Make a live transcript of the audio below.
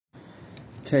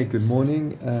Okay, good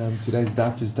morning. Today's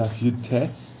daf is daf Yud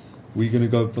Tes. We're going to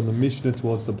go from the Mishnah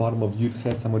towards the bottom of Yud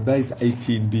Tes Amud Beis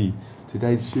 18b.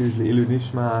 Today's shir is Eli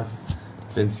Nishmas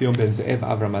Ben Sion Ben Ze'ev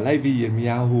Avram Alevi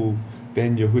Yirmiyahu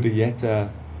Ben Yehuda Yeta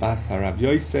Bas Harav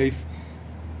Yosef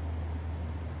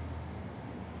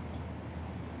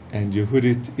and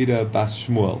Yehudit Ida Bas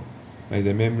Shmuel. May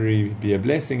their memory be a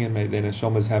blessing and may their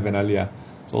neshamas have an aliyah.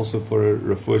 It's also for a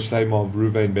refuah shleima of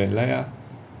Ruvain Ben Leah.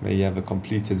 May you have a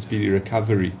complete and speedy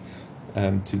recovery.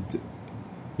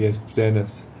 Yes,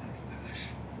 Dennis.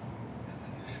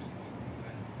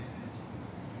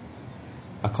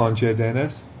 I can't hear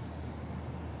Dennis.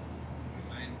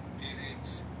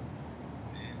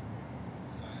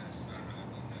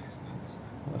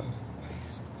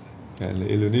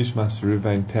 Ilunishmas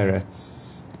Ruvain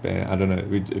Peretz. I don't know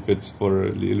if it's for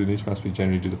Ilunishmas. We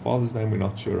generally do the father's name. We're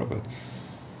not sure of it.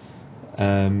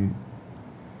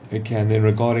 Okay, and then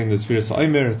regarding the Sfiras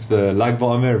Omer, it's the Lag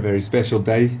BaOmer, a very special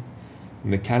day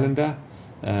in the calendar.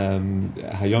 Hayom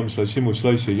Shloshim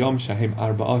U'Shloisha Yom Shahim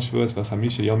Arba'a Shvuot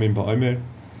V'Chamisha Yomim BaOmer.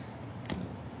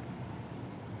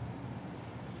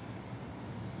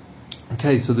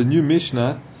 Okay, so the new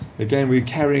Mishnah, again we're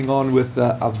carrying on with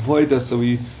Avodah, so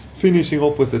we're finishing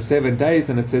off with the 7 days,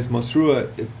 and it says Mosrua,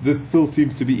 this still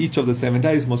seems to be each of the 7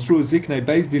 days, Mosrua Ziknei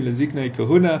Beis Din LeZiknei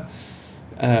Kahuna.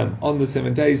 On the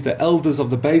 7 days, the elders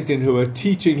of the Beis Din who are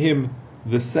teaching him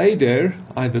the Seder,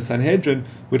 the Sanhedrin,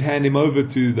 would hand him over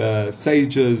to the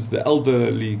sages, the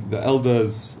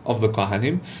elders of the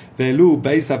Kohanim. Ve'elu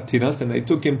Beis Havtinos, and they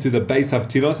took him to the Beis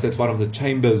Havtinos. That's one of the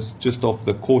chambers just off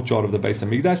the courtyard of the Beis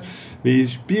Hamikdash.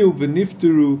 Ve'ishbiu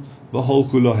v'nifturu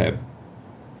v'holchu lohem.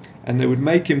 And they would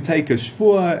make him take a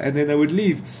shvuah, and then they would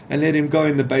leave and let him go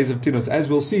in the Beis Havtinos. As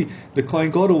we'll see, the kohen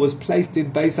gadol was placed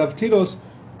in Beis Havtinos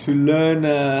to learn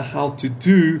how to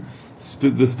do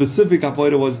the specific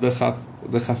avodah was the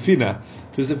chafina.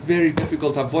 It was a very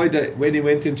difficult avodah. When he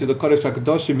went into the Kodesh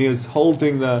HaKadoshim, he was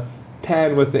holding the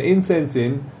pan with the incense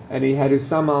in, and he had to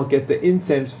somehow get the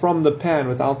incense from the pan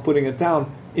without putting it down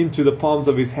into the palms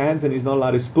of his hands, and he's not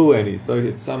allowed to spill any. So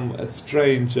it's a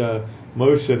strange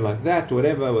motion like that,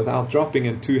 whatever, without dropping,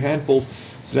 and 2 handfuls.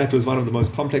 So that was one of the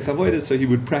most complex avodas. So he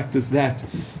would practice that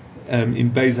in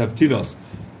Beis Havtinos.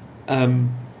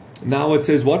 Now it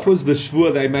says, what was the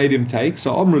shvuah they made him take?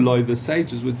 So Omruloi, the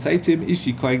sages would say to him,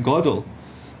 Ishi kohen gadol,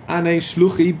 Ane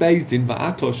shluchi Beis Din,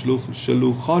 va'ato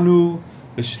shaluchanu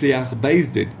v'shliach Beis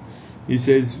Din. He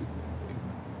says,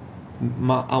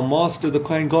 our master, the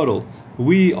kohen gadol,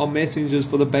 we are messengers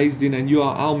for the Beis Din, and you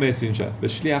are our messenger,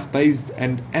 v'shliach Beis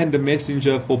Din, and a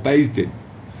messenger for Beis Din.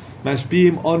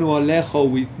 Mashbiim onu alecho,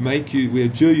 we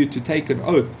adjure you to take an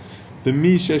oath, based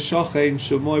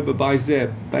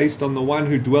on the one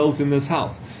who dwells in this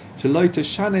house, that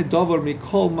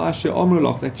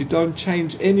you don't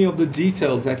change any of the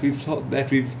details that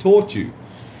we've taught you.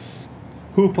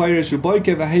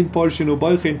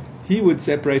 He would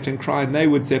separate and cry, and they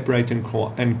would separate and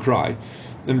cry.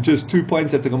 And just 2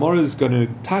 points that the Gemara is going to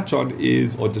touch on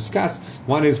or discuss.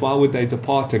 One is, why would they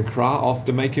depart and cry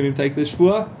after making him take the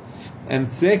shvuah? And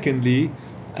secondly,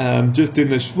 just in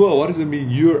the shvuah, what does it mean?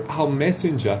 You're our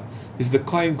messenger. Is the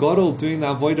kohen gadol doing the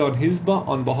avodah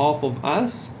on behalf of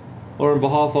us, or on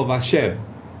behalf of Hashem?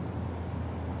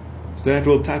 So that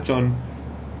we'll touch on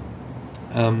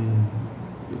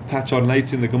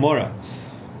later in the Gemara.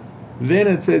 Then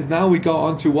it says, now we go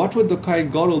on to, what would the kohen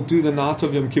gadol do the night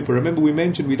of Yom Kippur? Remember, we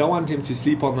mentioned we don't want him to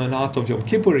sleep on the night of Yom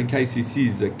Kippur in case he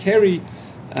sees a keri.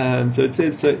 So it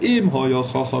says, so im hoyo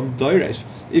chacham doiresh.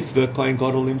 If the kohen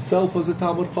gadol himself was a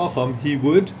Talmud Chacham, he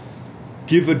would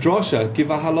give a drasha, give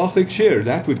a halachic shir.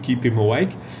 That would keep him awake.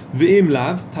 V'im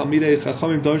lav talmidei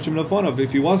chachamim dorshim lefonav.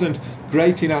 If he wasn't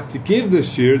great enough to give the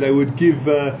shir, they would give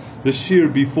the shir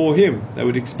before him. They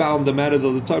would expound the matters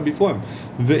of the Torah before him.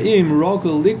 V'im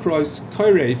rogel likros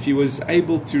koireh. If he was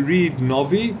able to read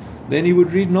Novi, then he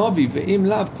would read Novi. V'im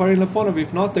lav korin lefonav.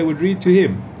 If not, they would read to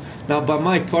him. Now, by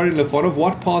my korin lefonav,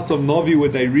 what parts of Novi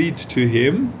would they read to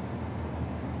him?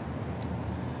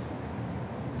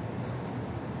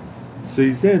 So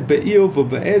he said, Be'iyov or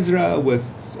Be'ezra, with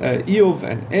Iyov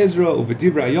and Ezra, over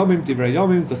Divrei Yomim,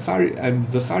 and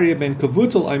Zechariah ben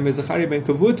Kavutel. Zechariah ben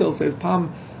Kavutel says,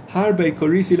 Pam Harbe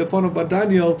Korisi Lefono ba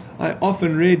Daniel, I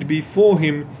often read before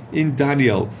him in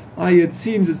Daniel. It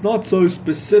seems it's not so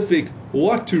specific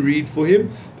what to read for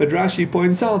him, but Rashi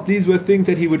points out these were things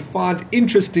that he would find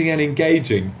interesting and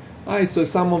engaging. So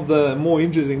some of the more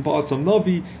interesting parts of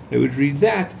Novi, they would read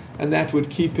that, and that would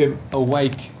keep him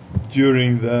awake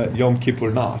during the Yom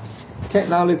Kippur night. Okay,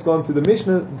 now let's go on to the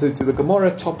Mishnah, to the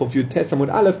Gemara, top of Yud Tes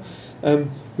Amud Aleph.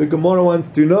 The Gemara wants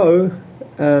to know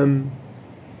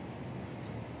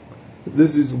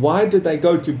This is why did they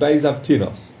go to Beis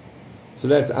Avtinos? So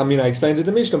that's, I explained it in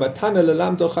the Mishnah, but Tana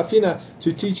lelamdo chafina,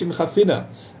 to teach him chafina.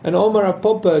 And Omar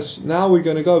Apopa, now we're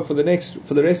going to go for the rest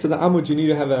of the Amud. You need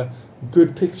to have a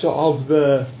good picture of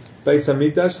the Beis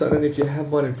Hamikdash. So I don't know if you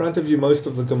have one in front of you. Most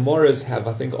of the Gemaras have.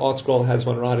 I think Art Scroll has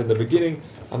one right in the beginning.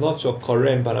 I'm not sure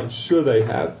kohein, but I'm sure they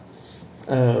have.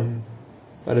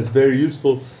 But it's very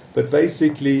useful. But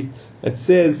basically, it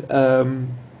says.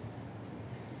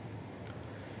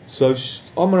 So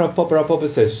Omar Papa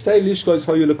says, "Shtei lishkos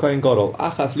hoyu lekohen gadol,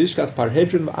 achas lishkas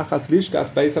parhedron, achas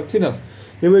lishkas beis avtinos."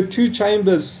 There were two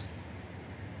chambers.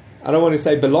 I don't want to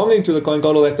say belonging to the kohen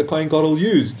gadol that the kohen gadol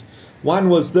used. One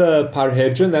was the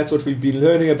parhedron. That's what we've been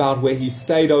learning about, where he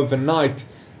stayed overnight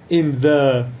in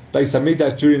the Beis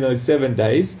Hamikdash during those 7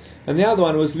 days, and the other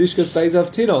one was lishkas beis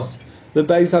avtinos, the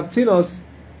beis avtinos,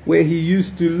 where he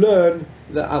used to learn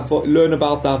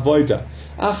about the avodah.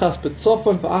 Achas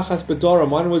betzofon for achas bedoram.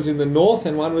 One was in the north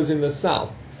and one was in the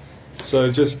south. So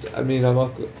just, I don't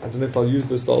know if I'll use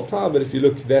this the whole time, but if you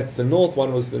look, that's the north.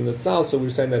 One was in the south. So we're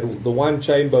saying that the one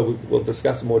chamber we'll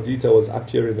discuss in more detail was up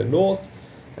here in the north,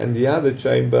 and the other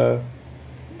chamber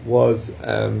was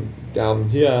down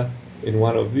here in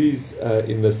one of these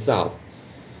in the south.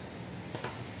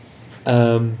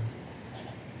 Then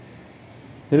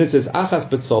it says achas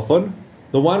betzofon.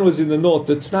 The one was in the north.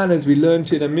 The Tnan, as we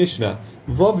learned in a Mishnah,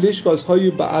 Vav lishkos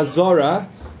hoyu ba'azora.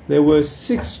 There were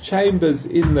 6 chambers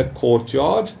in the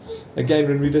courtyard. Again,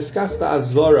 when we discuss the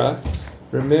azora,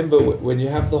 remember when you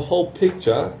have the whole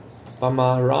picture on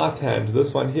my right hand,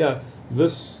 this one here,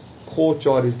 this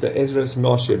courtyard is the Ezras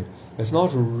Noshim. It's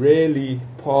not really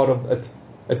part of it.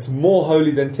 It's more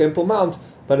holy than Temple Mount,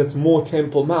 but it's more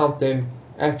Temple Mount than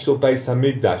actual Beis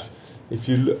Hamikdash. If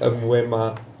you look, where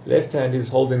my left hand is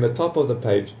holding the top of the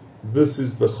page, this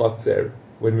is the chotzer.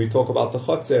 When we talk about the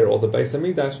chotzer or the Beis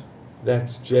Hamikdash,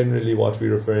 that's generally what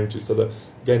we're referring to. So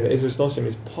again, the Ezras Noshim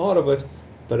is part of it,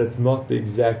 but it's not the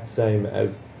exact same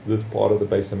as this part of the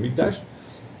Beis Hamikdash.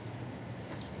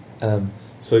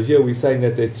 So here we're saying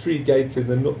that there are 3 gates in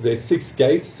the north. There are 6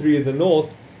 gates, 3 in the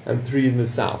north and 3 in the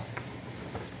south.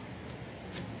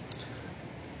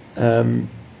 So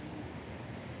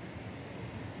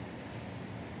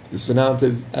now it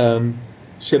says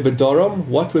Shebedorom.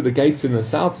 What were the gates in the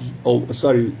south?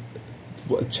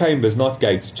 Chambers, not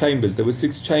gates. Chambers. There were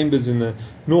 6 chambers in the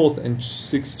north and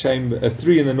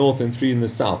 3 in the north and 3 in the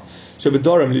south.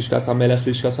 Shebedorom lishkas hamelech,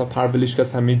 lishkas haparva,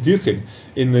 lishkas hamidichim.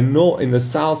 In the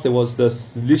south there was the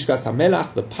lishkas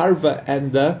hamelech, the parva,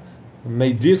 and the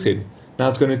medichim. Now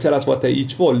it's going to tell us what they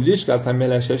each for. Lishkas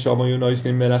hamelech sheshamayu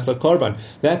noisnim melech lekorban.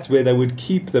 That's where they would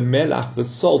keep the melech, the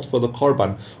salt, for the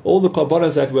korban. All the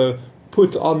korbanos that were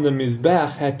put on the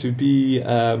mizbech had to be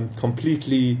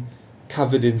completely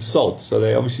covered in salt. So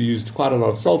they obviously used quite a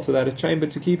lot of salt, so they had a chamber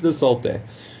to keep the salt there.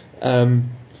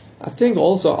 I think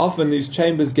also often these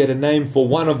chambers get a name for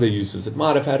one of the uses. It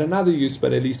might have had another use,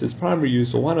 but at least its primary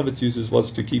use, or one of its uses, was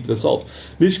to keep the salt.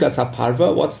 Lishkas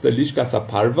haparva. What's the lishkas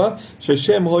haparva?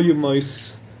 Sheshem hoyu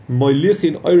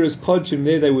moilichin oiros kodshim.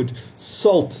 There they would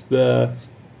salt the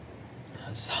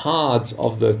hearts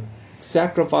of the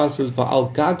sacrifices.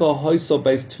 Va'al gago hoiso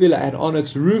beis tefillah, and on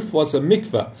its roof was a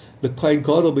mikveh, the kohen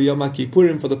gadol b'yom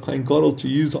kippurim, for the kohen gadol to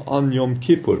use on Yom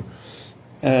Kippur.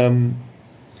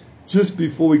 Just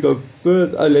before we go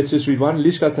further, let's just read one.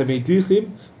 Lishkas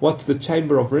haMeidichim. What's the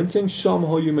chamber of rinsing? Sham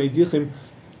hoyu meidichim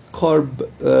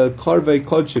karvei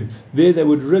kodshim. There they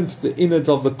would rinse the innards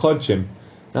of the kodshim.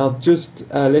 Now,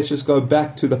 let's just go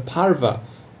back to the parva.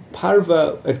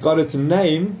 Parva, it got its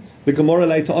name. The Gemara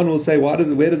later on will say, where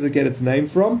does it get its name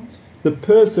from? The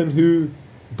person who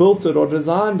built it or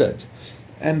designed it.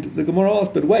 And the Gemara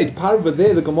asked, but wait, parva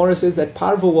there, the Gemara says that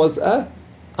parva was a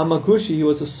amagushi, he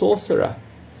was a sorcerer.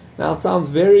 Now it sounds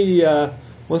very,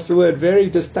 very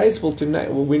distasteful to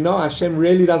name. Well, we know Hashem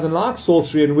really doesn't like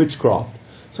sorcery and witchcraft.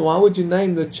 So why would you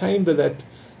name the chamber that,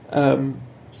 the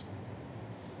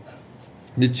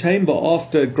chamber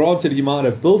after, granted he might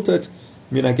have built it.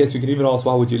 I guess we can even ask,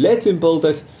 why would you let him build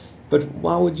it? But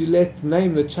why would you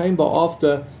name the chamber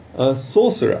after a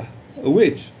sorcerer, a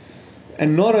witch?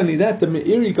 And not only that, the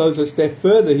Meiri goes a step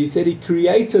further. He said he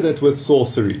created it with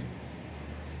sorcery.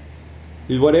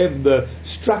 Whatever the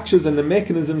structures and the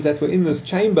mechanisms that were in this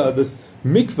chamber, this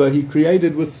mikveh, he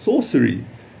created with sorcery.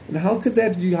 And how could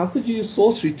you use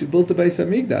sorcery to build the Beis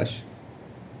Hamikdash?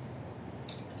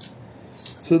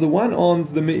 So the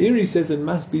Meiri says it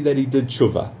must be that he did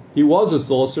tshuva. He was a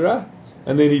sorcerer,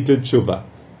 and then he did tshuva.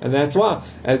 And that's why,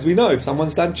 as we know, if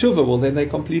someone's done tshuva, well, then they're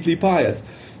completely pious.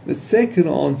 The second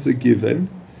answer given,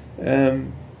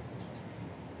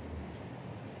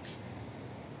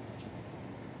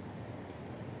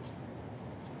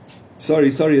 Sorry,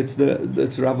 it's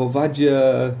Rav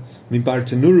Ovadia Mibar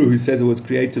Tenuru who says it was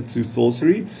created through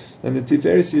sorcery, and the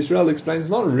Tiferes Yisrael explains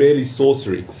it's not really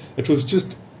sorcery. It was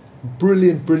just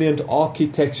brilliant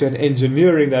architecture and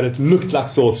engineering that it looked like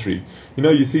sorcery.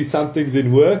 You see some things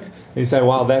in work and you say,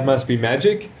 wow, that must be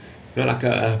magic. Like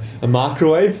a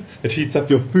microwave that heats up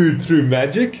your food through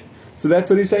magic. So that's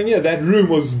what he's saying here. That room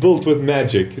was built with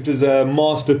magic. It was a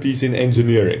masterpiece in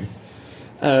engineering.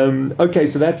 Okay,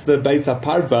 so that's the Beis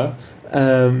HaParva.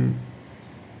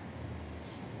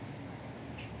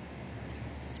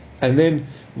 And then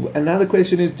another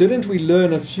question is, didn't we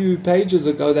learn a few pages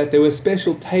ago that there were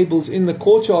special tables in the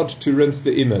courtyard to rinse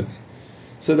the innards?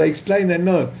 So they explain that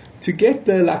no, to get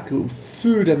the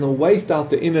food and the waste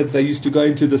out the innards, they used to go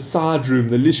into the side room,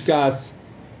 the lishkas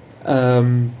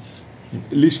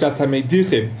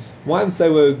hamedichim. Once they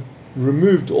were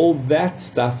removed all that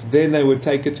stuff, then they would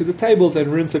take it to the tables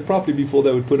and rinse it properly before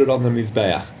they would put it on the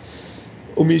mizbeach.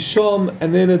 Umishom,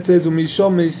 and then it says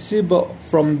Umishom mesiba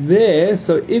from there.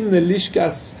 So in the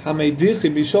lishkas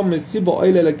hamedichim, Umishom mesiba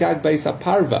oile legag beis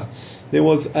haparva. There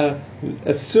was a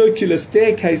circular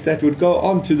staircase that would go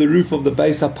onto the roof of the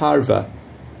Beis HaParva.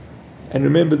 And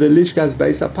remember, the Lishkas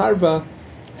Beis HaParva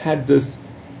had this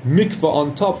mikveh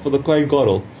on top for the kohein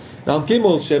gadol. Now,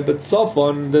 Gimel Shebet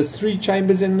Sofon, the three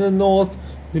chambers in the north,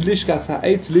 the Lishkas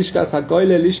HaEtz, Lishkas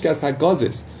HaGoyle, Lishkas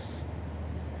HaGozis.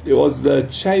 It was the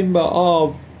chamber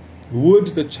of wood,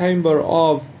 the chamber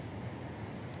of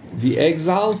the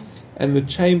exile, and the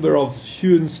chamber of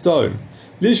hewn stone.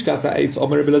 Lishkas ha'etz,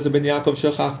 Omer Rabbi Lezer ben Yaakov,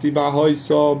 shechachti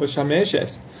ba'hoiso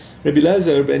b'shameshes. Rabbi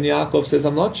Lezer ben Yaakov says,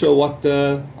 I'm not sure what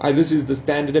this is the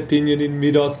standard opinion in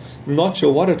Midos, I'm not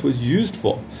sure what it was used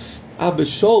for. Abba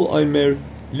Shol Omer,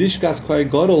 Lishkas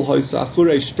kohein gadol hoiso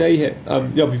achure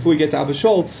shteihem. Before we get to Abba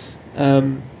Shol,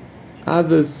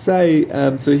 others say,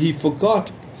 so he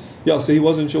forgot. So he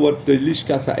wasn't sure what the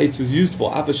Lishkas ha'etz was used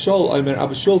for. Abba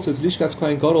Shol says, Lishkas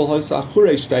kohein gadol hoiso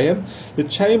achure shteihem, the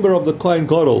chamber of the kohein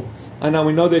gadol. And now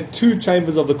we know there are two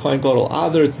chambers of the kohein gadol.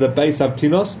 Either it's the Beis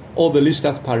Avtinos or the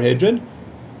Lishkas Parhedrin.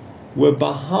 Were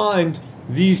behind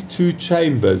these two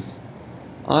chambers,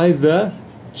 either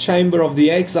chamber of the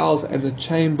exiles and the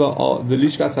chamber of the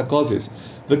Lishkas HaGozis.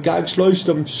 The Gag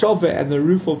Shloshtem Shove, and the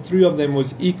roof of three of them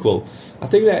was equal. I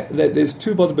think that there's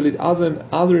two possibilities.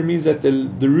 Either it means that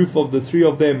the roof of the three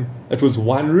of them, it was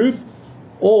one roof,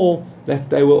 or that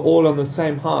they were all on the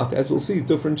same height. As we'll see,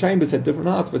 different chambers had different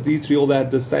heights, but these three all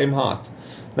had the same height.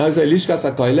 Now is Lishkas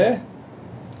HaKoileh?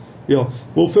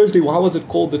 Well, firstly, why was it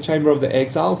called the Chamber of the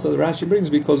Exiles? So the Rashi brings,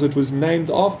 because it was named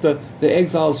after the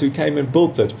exiles who came and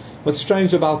built it. What's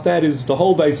strange about that is the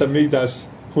whole Beis Hamikdash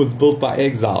was built by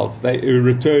exiles. They were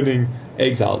returning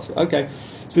exiles. Okay,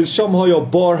 so Shom Hoyo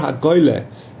Bor HaGoileh.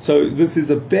 So this is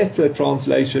a better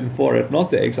translation for it,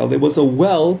 not the exile. There was a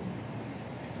well.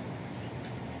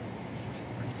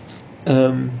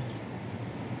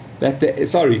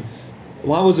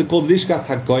 Why was it called Lishkas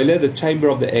HaGoyle, the chamber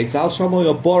of the exile?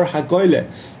 Shamoy Bor HaGoyle.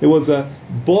 There was a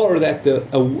bor that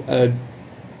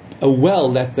a well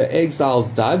that the exiles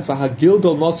dug.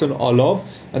 VaHagilgol Noson Olov,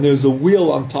 and there was a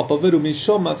wheel on top of it.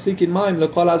 Umishom Mafsikin Maim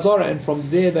Lekol Azora, and from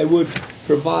there they would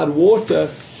provide water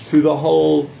to the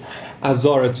whole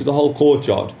Azora, to the whole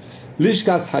courtyard.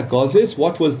 Lishkas HaGozis.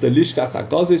 What was the Lishkas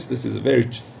HaGozis? This is a very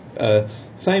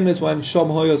famous one. Shom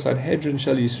Hoyo Sanhedrin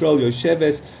Shal Yisrael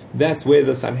Yosheves. That's where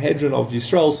the Sanhedrin of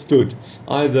Yisrael stood,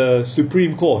 either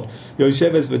Supreme Court.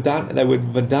 Yosheves V'dan, they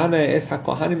would V'dana Es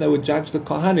HaKohanim, they would judge the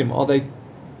Kohanim. Are they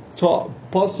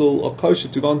possible or kosher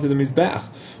to go onto the Mizbeach?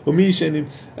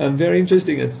 Very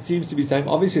interesting. It seems to be saying,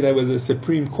 obviously they were the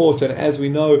Supreme Court, and as we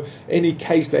know, any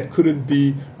case that couldn't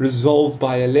be resolved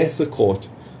by a lesser court,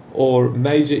 or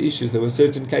major issues, there were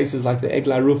certain cases like the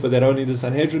Egla Rufa that only the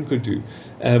Sanhedrin could do,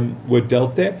 were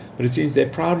dealt there. But it seems their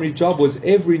primary job was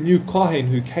every new kohen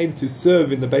who came to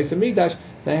serve in the Beis Hamikdash,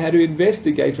 they had to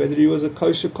investigate whether he was a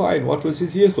kosher kohen, what was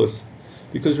his yichus.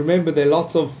 Because remember, there are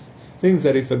lots of things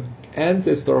that if an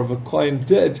ancestor of a kohen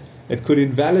did, it could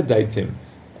invalidate him.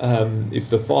 If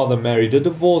the father married a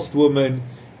divorced woman,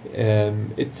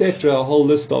 etc., a whole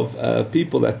list of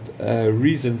people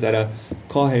reasons that a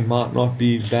kohen might not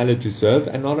be valid to serve.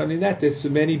 And not only that, there's so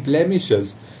many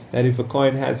blemishes that if a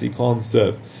kohen has, he can't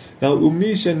serve. Now,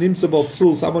 umisha nimsabo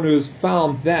psul, someone who has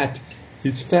found that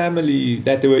his family,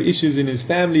 that there were issues in his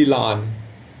family line,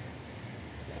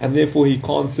 and therefore he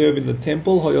can't serve in the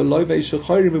temple, he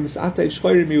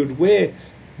would wear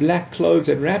black clothes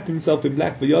and wrap himself in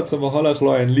black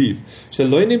and leave.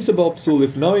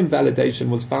 If no invalidation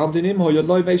was found in him,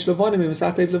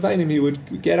 he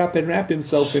would get up and wrap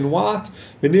himself in white.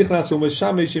 He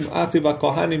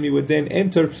would then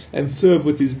enter and serve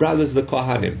with his brothers, the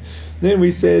kohanim. Then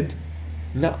we said,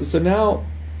 now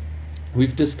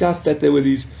we've discussed that there were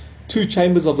these two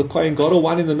chambers of the kohen gadol,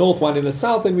 one in the north, one in the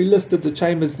south, and we listed the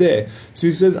chambers there. So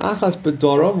he says, Achas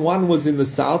bedorom, one was in the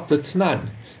south, the Tnan.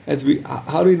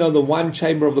 How do we know the one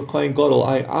chamber of the kohen gadol?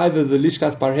 Either the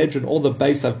Lishkas Parhedron or the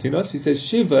Beis Avtinos. He says,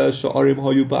 Shiva sha'arim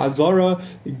hoyu ba'azora,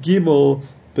 Gimel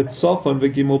betzofon,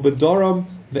 ve'gimel bedorom,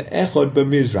 ve'echod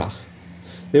b'mizrach.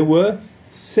 There were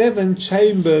 7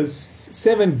 chambers,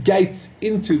 7 gates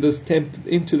into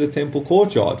the temple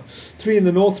courtyard. 3 in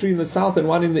the north, 3 in the south, and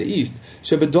 1 in the east.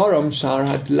 Shebedoram shar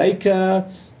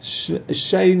hadleika,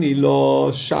 sheni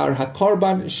lo shar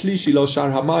hakorban, shlishi lo shar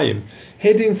hamayim.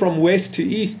 Heading from west to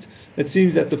east, it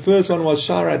seems that the first one was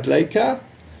shar hadleika.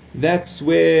 That's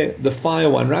where the fire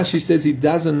one. Rashi says he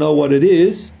doesn't know what it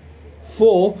is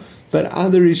for, but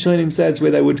other Rishonim say it's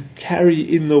where they would carry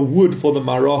in the wood for the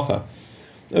marocha.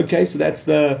 Okay, so that's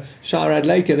the Shar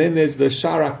Adleika. Then there's the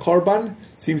Shara Korban.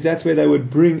 Seems that's where they would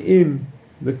bring in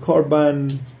the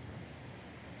Korban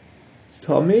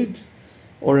Tamid.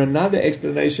 Or another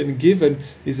explanation given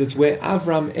is it's where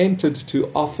Avram entered to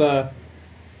offer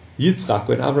Yitzchak.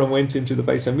 When Avram went into the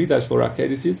Beis HaMikdash for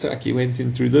Akedis Yitzchak, he went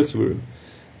in through this room.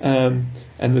 And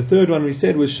the third one we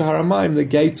said was Shar HaMayim, the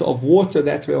gate of water.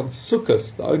 That's where on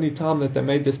Sukkot, the only time that they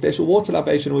made the special water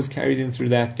libation was carried in through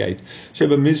that gate.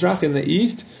 Sheba Mizrach in the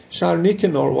east, Shar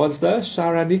Nikanor was the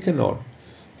Shar HaNikanor.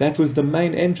 That was the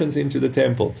main entrance into the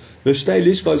temple. There were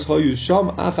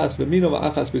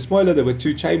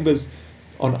 2 chambers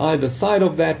on either side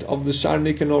of that, of the Shar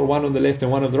Nikanor, one on the left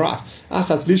and one on the right.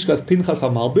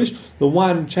 The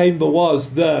one chamber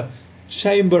was the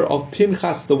chamber of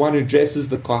Pinchas, the one who dresses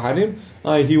the kohanim.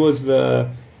 He was the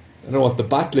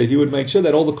butler. He would make sure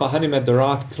that all the kohanim had the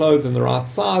right clothes and the right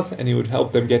size, and he would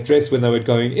help them get dressed when they were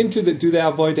going into do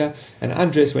their avodah, and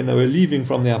undress when they were leaving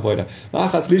from the avodah.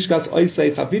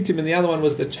 And the other one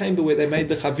was the chamber where they made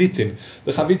the chavitin.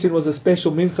 The chavitin was a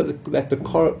special mincha that the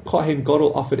kohen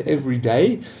gadol offered every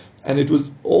day. And it was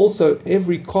also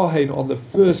every kohen on the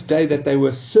first day that they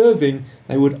were serving,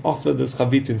 they would offer this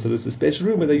chavitin. So there's a special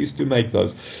room where they used to make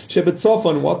those.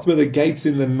 Shebetzofon, what were the gates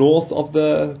in the north of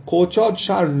the courtyard?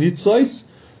 Shar Nitzos,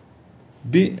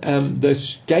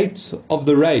 the gate of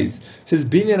the rays. It says,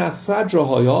 Binyan Achsadra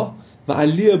hoya,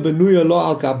 va'aliyah benuya lo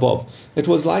al gabov. It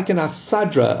was like an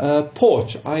achsadra, a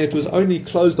porch. It was only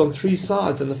closed on 3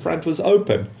 sides and the front was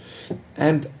open.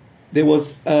 And there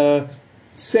was a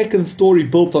second story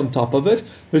built on top of it.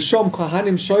 From there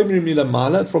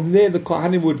the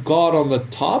kohanim would guard on the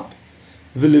top,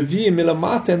 and the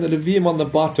Levim on the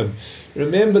bottom.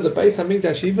 Remember the Beis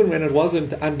HaMikdash, even when it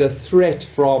wasn't under threat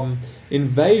from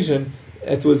invasion,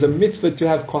 it was a mitzvah to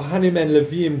have kohanim and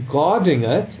Levim guarding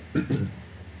it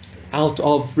out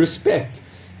of respect.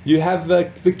 You have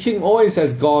the king always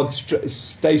has guards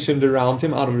stationed around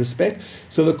him out of respect.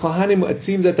 So the kohanim, it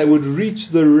seems that they would reach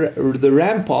the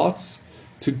ramparts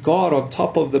to guard on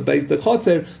top of the base, the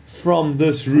chotzer, from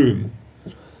this room.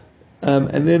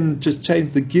 And then just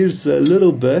change the gears a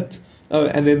little bit.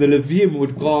 And then the Levim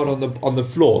would guard on the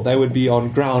floor. They would be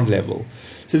on ground level.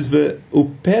 It says, there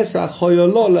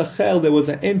was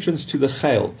an entrance to the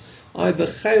chayil. The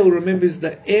chayil, remember, is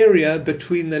the area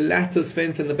between the lattice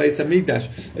fence and the Beis HaMikdash.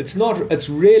 It's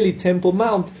really Temple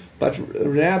Mount, but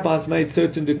rabbis made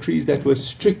certain decrees that were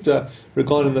stricter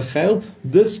regarding the chayil.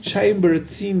 This chamber, it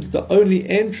seems, the only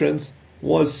entrance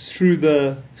was through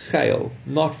the chayil,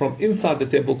 not from inside the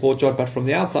temple courtyard, but from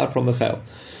the outside, from the chayil.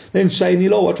 Then Shayni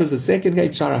Lo, what was the second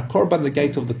gate? Shara Korban, the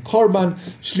gate of the Korban.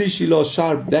 Shlishi Lo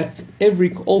Shar, that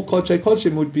all Kodshay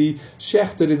Kodshim would be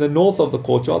shechted in the north of the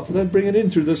courtyard, so they'd bring it in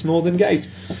through this northern gate.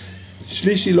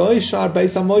 Shlishi Lo Shar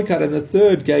Beis HaMoikad, and the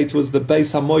third gate was the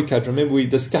Beis HaMoikad. Remember, we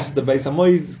discussed the Beis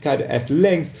HaMoikad at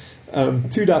length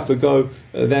 2 daf ago.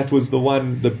 That was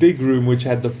the big room which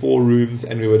had the 4 rooms,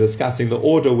 and we were discussing the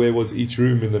order where was each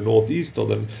room in the northeast or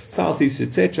the southeast,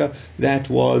 etc. That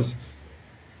was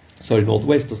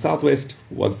northwest or southwest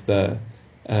was the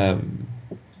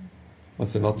not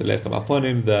the Lechem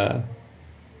Aponim, the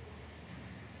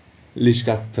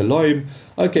Lishkas Teloim.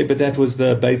 Okay, but that was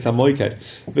the Beis HaMoikad.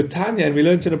 V'Tanya, and we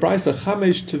learned in a brayso,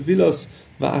 Chamesh Tevilos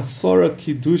v'Asora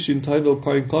Kiddushin Tovel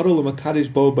Kohen Gadol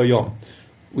u'Makadesh Bo Bayom.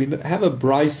 We have a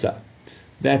brayso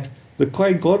that the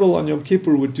Kohen Gadol on Yom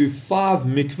Kippur would do 5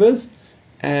 mikvahs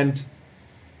and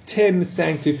 10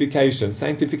 sanctifications.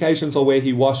 Sanctifications are where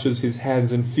he washes his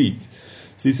hands and feet.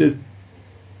 So he says,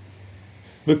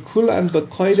 v'kulan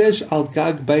b'kodesh al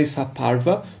gag beis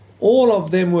haparva. All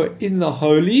of them were in the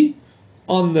holy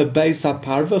on the beis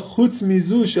haparva. Chutz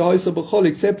mizu shehoisa b'chol,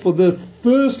 except for the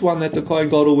first one that the kohen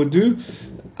gadol would do.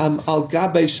 Al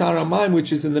gabe sharamayim,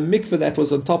 which is in the mikveh that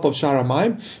was on top of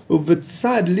sharamayim,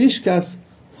 uvitzad lishkas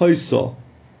hoiso,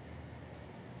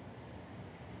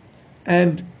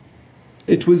 and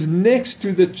it was next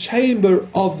to the chamber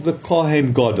of the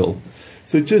kohen gadol.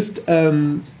 So just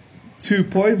 2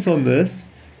 points on this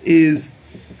is,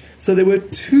 so there were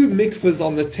 2 mikvahs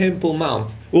on the Temple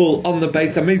Mount, or on the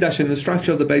Beis Hamikdash, in the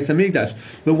structure of the Beis Hamikdash.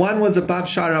 The one was above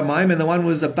Shar HaMayim, and the one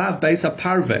was above Beis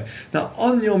HaParveh. Now,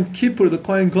 on Yom Kippur, the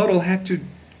Kohen Gadol had to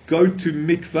go to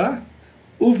mikvah,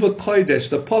 uva kodesh.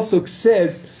 The pasuk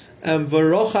says,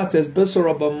 "V'rochat es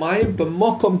b'sor b'mayim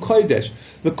b'mokom kodesh."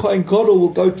 The Kohen Gadol will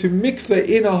go to mikvah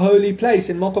in a holy place,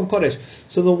 in mokom kodesh.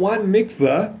 So the one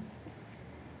mikvah.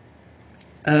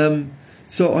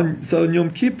 So on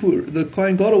Yom Kippur, the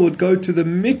Kohen Gadol would go to the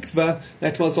mikveh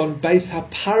that was on Beis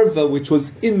HaParva, which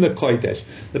was in the Kodesh.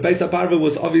 The Beis HaParva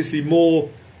was obviously more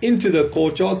into the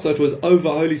courtyard, so it was over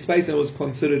holy space and was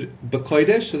considered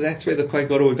B'Kodesh. So that's where the Kohen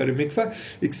Gadol would go to mikveh,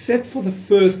 except for the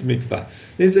first mikveh.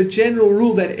 There's a general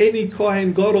rule that any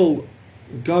Kohen Gadol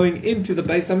going into the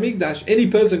Beis Hamikdash, any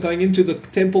person going into the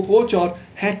temple courtyard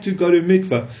had to go to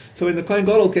mikveh. So when the Kohen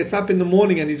Gadol gets up in the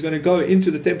morning and he's going to go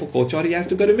into the temple courtyard, he has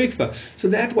to go to mikveh. So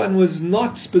that one was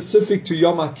not specific to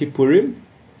Yom Kippurim,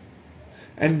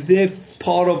 and they're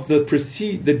part of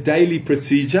the daily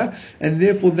procedure, and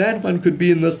therefore that one could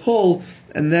be in the chol,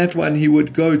 and that one he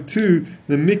would go to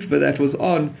the mikveh that was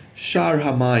on Shar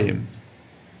Hamayim.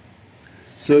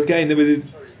 So again, there was,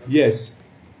 yes.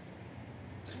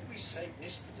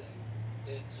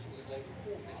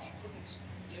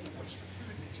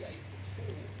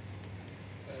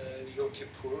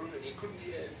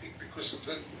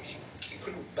 He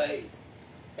couldn't bathe,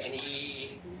 and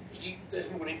he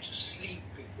didn't want him to sleep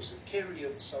because of Kerry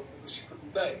and so on, because he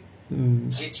couldn't bathe.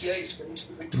 Yet he's going to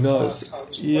the mikveh 5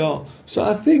 times. Yeah. So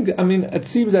I think, it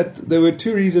seems that there were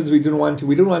 2 reasons we didn't want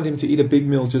him to eat a big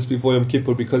meal just before Yom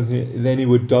Kippur, because then he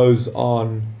would doze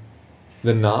on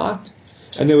the night,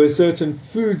 and there were certain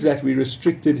foods that we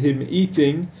restricted him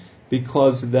eating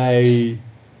because they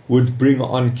would bring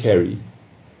on Kerry.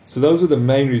 So those were the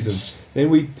main reasons. Then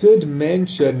we did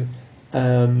mention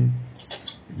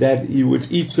that he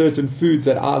would eat certain foods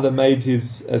that either made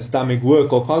his stomach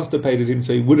work or constipated him,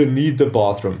 so he wouldn't need the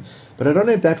bathroom. But I don't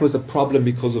know if that was a problem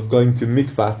because of going to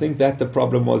mikvah. I think that the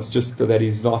problem was just that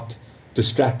he's not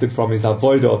distracted from his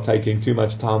avodah or taking too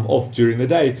much time off during the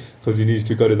day because he needs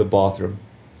to go to the bathroom.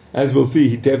 As we'll see,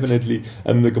 he definitely,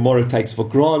 the Gemara takes for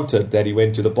granted that he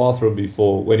went to the bathroom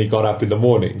before when he got up in the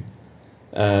morning.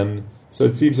 So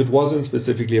it seems it wasn't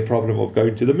specifically a problem of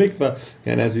going to the mikveh.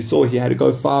 And as we saw, he had to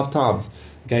go 5 times.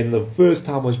 Again, the first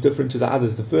time was different to the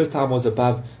others. The first time was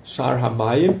above Shar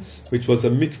HaMayim, which was a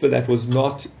mikveh that was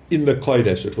not in the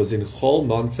Kodesh. It was in Chol,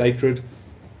 non-sacred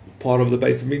part of the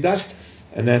Beis Hamikdash.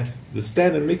 And that's the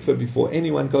standard mikveh before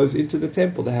anyone goes into the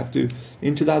temple. They have to,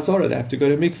 into the Azorah, they have to go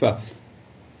to mikveh.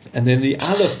 And then the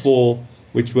other 4,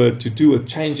 which were to do with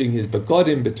changing his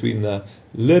begodim between the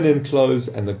linen clothes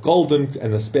and the golden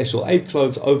and the special 8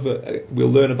 clothes. We'll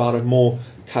learn about it more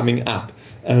coming up.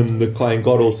 The Kohen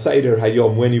Gadol Seder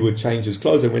Hayom, when he would change his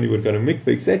clothes and when he would go to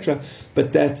mikveh, etc.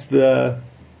 But that's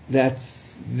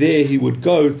there he would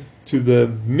go to the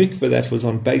mikveh that was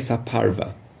on Beis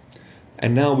HaParva.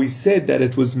 And now we said that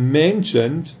it was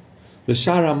mentioned, the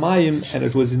Shar HaMayim, and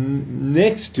it was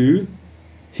next to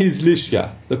his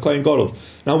lishka, the Kohen Gadol's.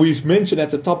 Now we've mentioned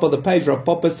at the top of the page, Rav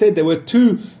Papa said there were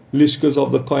 2 lishkas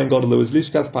of the Kohen Gadol. There was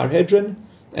Lishkas Parhedron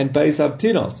and Beis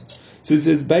Havtinos. So it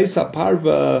says Beis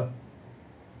HaParva,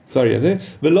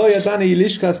 V'lo yadani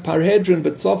Lishkas Parhedron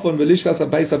betzofon v'Lishkas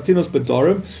Beis Havtinos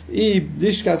bedorim,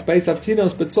 Lishkas Beis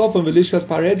Havtinos betzofon v'Lishkas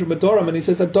Parhedron bedorim. And he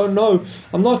says, I don't know,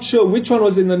 I'm not sure which one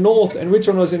was in the north and which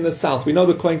one was in the south. We know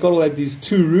the Kohen Gadol had these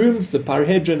 2 rooms, the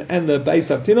Parhedron and the Beis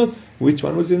Havtinos. Which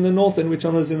one was in the north and which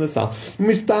one was in the south?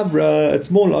 Mistavra, it's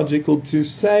more logical to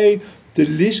say the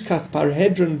Lishkas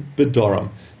Parhedron bedorim,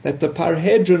 that the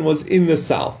Parhedron was in the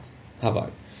south.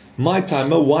 Havai. My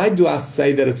timer, why do I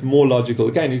say that it's more logical?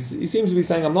 Again, he seems to be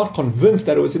saying, I'm not convinced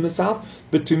that it was in the south,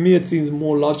 but to me it seems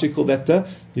more logical that the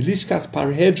Lishkas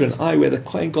Parhedron, where the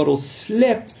Kohen Gadol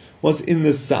slept, was in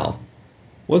the south.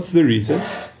 What's the reason?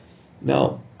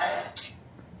 Now,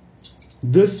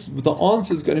 the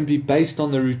answer is going to be based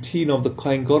on the routine of the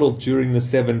Kohen Gadol during the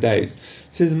 7 days. It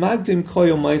says, Magdim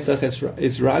koyo meisach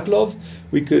es raglov.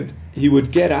 He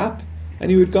would get up and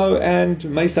he would go, and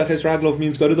meisach es raglov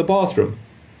means go to the bathroom.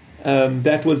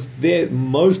 That was there.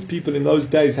 Most people in those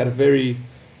days had a very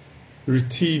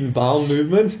routine bowel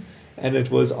movement, and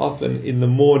it was often in the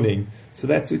morning. So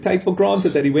we take for granted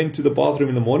that he went to the bathroom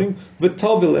in the morning,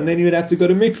 v'tovil, and then he would have to go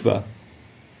to mikveh.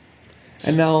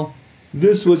 And now,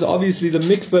 this was obviously the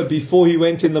mikveh before he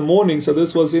went in the morning, so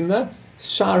this was in the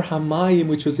Shar Hamayim,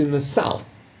 which was in the south.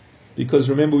 Because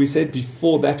remember we said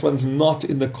before, that one's not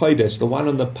in the Kodesh. The one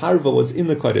on the Parva was in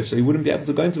the Kodesh, so he wouldn't be able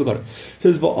to go into the Kodesh. It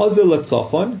says, v'ozel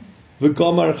l'tzafon,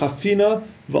 v'gomar chafina,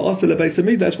 v'ozel l'beis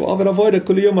hamikdash, v'avar avoda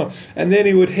kol yoma. And then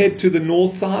he would head to the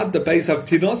north side, the Beis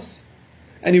Havtinos,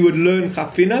 and he would learn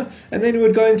chafina, and then he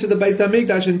would go into the Beis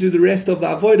Hamikdash and do the rest of the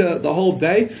avoda the whole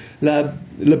day.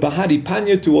 Lebahari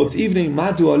panya, towards evening,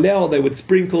 madu oleo, they would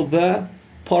sprinkle the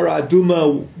Para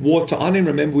Aduma water on him.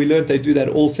 Remember, we learned they do that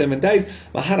all 7 days.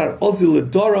 Maharar Ozil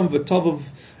Doram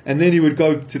V'Tovov, and then he would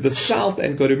go to the south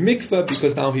and go to mikveh,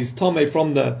 because now he's Tomei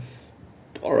from the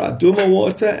Para Aduma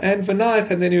water, and V'Naich,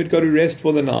 and then he would go to rest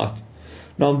for the night.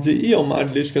 Now, if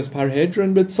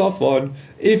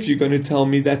you're going to tell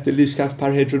me that the Lishkas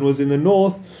Parhedron was in the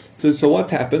north, so what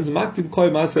happens?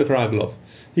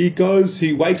 He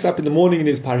wakes up in the morning in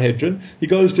his Parhedron, he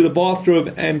goes to the bathroom,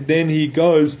 and then he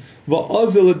goes, he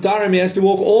has to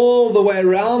walk all the way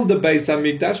around the Beis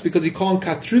HaMikdash, because he can't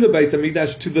cut through the Beis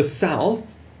HaMikdash to the south,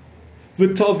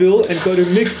 V'Tovil, and go to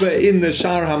mikveh in the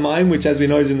Shar Hamayim, which as we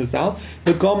know is in the south,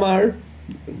 the Gomar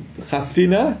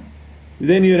Chafina.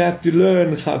 Then you'd have to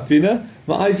learn chafina.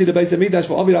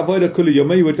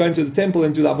 You would go into the temple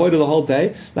and do the avodah the whole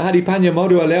day.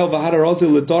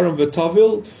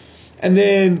 And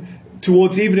then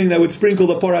towards evening they would sprinkle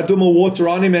the paraduma water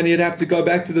on him, and he'd have to go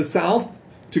back to the south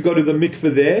to go to the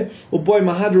mikveh there. And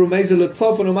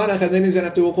then he's going to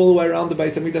have to walk all the way around the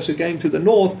Beis Hamikdash again to the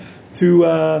north, to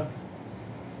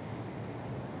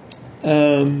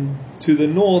the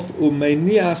north,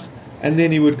 and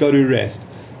then he would go to rest.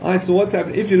 Alright, so what's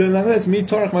happened? If you learn like this,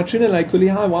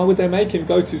 why would they make him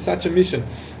go to such a mission?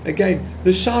 Again,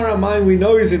 the Shar Hamayim we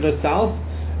know is in the south,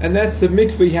 and that's the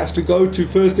mikveh he has to go to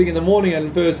first thing in the morning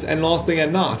and last thing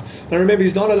at night. Now remember,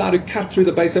 he's not allowed to cut through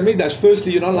the Beis Hamikdash.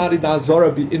 Firstly, you're not allowed in the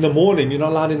Azorah in the morning. You're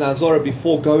not allowed in the Azorah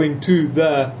before going to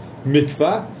the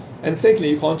mikveh. And secondly,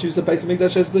 you can't use the Beis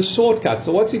Hamikdash as the shortcut.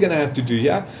 So what's he going to have to do?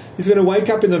 Yeah, he's going to wake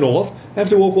up in the north, have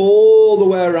to walk all the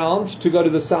way around to go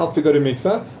to the south to go to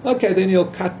mikveh. Okay, then he'll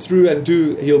cut through and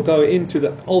he'll go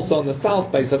into also on the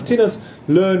south Beis Havtinos,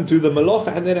 learn, do the malacha,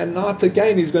 and then at night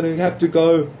again he's going to have to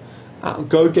go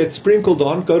get sprinkled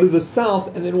on, go to the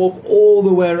south, and then walk all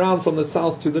the way around from the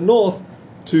south to the north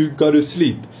to go to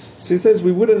sleep. So he says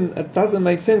it doesn't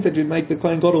make sense that we make the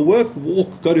kohen gadol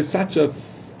go to such a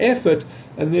effort,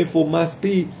 and therefore must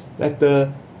be that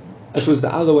it was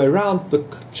the other way around. The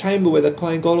chamber where the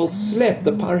kohen gadol slept,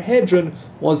 the Parhedron,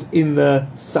 was in the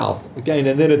south again,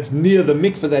 and then it's near the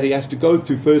mikveh that he has to go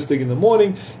to first thing in the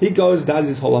morning. He goes, does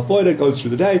his whole avodah, goes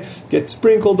through the day, gets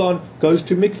sprinkled on, goes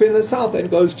to mikveh in the south, and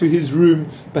goes to his room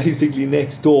basically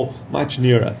next door, much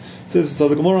nearer. So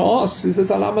the Gemara asks, he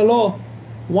says, Alam Allah,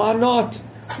 why not?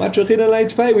 We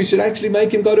should actually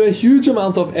make him go to a huge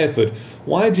amount of effort.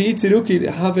 Why do Tzidukim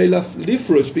have a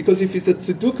lifrush? Because if he's a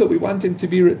Tziduka, we want him to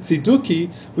be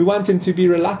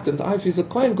reluctant. If he's a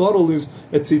kohen gadol who's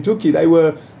a Tziduki, they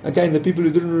were, again, the people who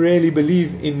didn't really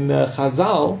believe in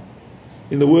Chazal,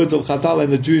 in the words of Chazal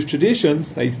and the Jewish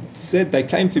traditions. They said they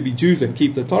claimed to be Jews and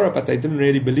keep the Torah, but they didn't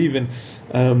really believe in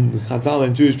Chazal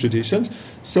and Jewish traditions.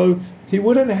 So he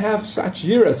wouldn't have such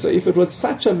yira. So if it was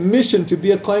such a mission to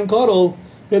be a kohen gadol,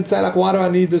 he'd say, like, why do I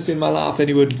need this in my life? And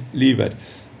he would leave it.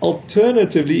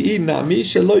 Alternatively, so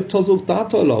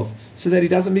that he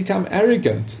doesn't become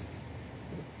arrogant.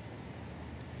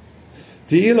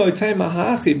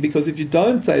 Because if you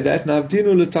don't say that,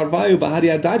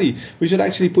 we should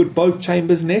actually put both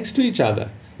chambers next to each other.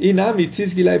 Or let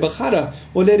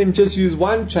him just use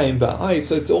one chamber.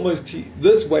 So it's almost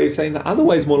this way, saying the other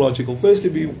way is more logical.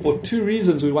 Firstly, for two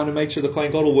reasons, we want to make sure the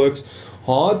kohen gadol works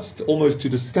hard, almost to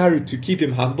discourage, to keep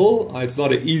him humble. It's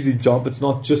not an easy job. It's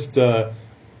not just a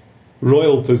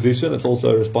royal position, it's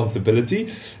also a responsibility.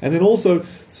 And then also,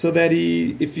 so that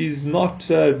if he's not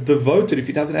devoted, if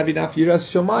he doesn't have enough yiras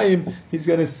shamayim, he's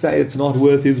going to say it's not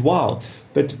worth his while.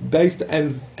 But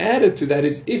added to that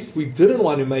is, if we didn't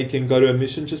want to make him go to a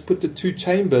mission, just put the two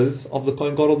chambers of the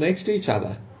kohen gadol next to each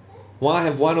other. Why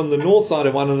have one on the north side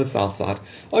and one on the south side?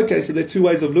 Okay, so there are two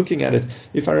ways of looking at it.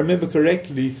 If I remember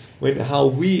correctly,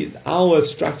 our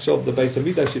structure of the Beis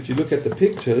Hamikdash, if you look at the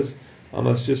pictures, I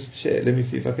must just share. Let me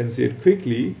see if I can see it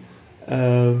quickly.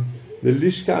 The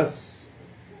Lishkas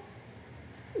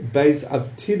Beis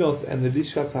Avtinos and the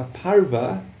Lishkas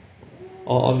HaParva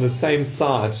are on the same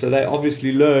side, so they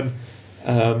obviously learn.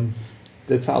 The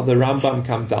That's how the Rambam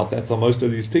comes out. That's how most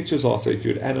of these pictures are. So if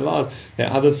you'd analyze, there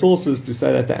are other sources to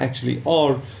say that they actually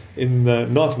are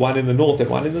not one in the north and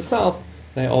one in the south.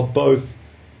 They are both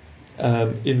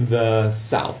in the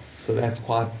south. So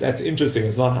that's interesting.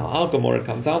 It's not how our Gemara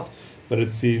comes out, but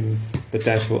it seems that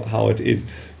that's how it is.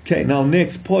 Okay, now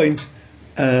next point,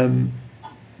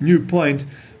 new point.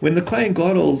 When the kohen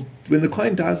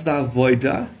does the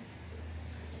avodah,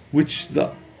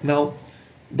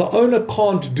 the owner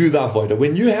can't do the avodah.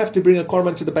 When you have to bring a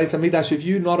korban to the Beis Hamikdash, if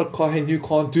you're not a kohen, you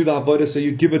can't do the avodah, so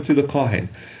you give it to the kohen.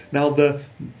 Now,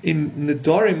 in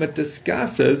Nedarim, it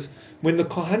discusses when the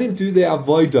kohanim do their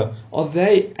avodah, are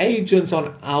they agents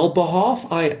on our behalf?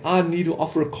 I need to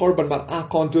offer a korban, but I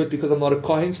can't do it because I'm not a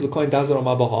kohen, so the kohen does it on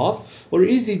my behalf. Or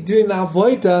is he doing the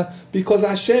avodah because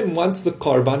Hashem wants the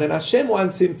korban and Hashem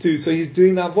wants him to, so he's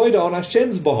doing the avodah on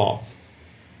Hashem's behalf?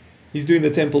 He's doing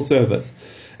the temple service.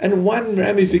 And one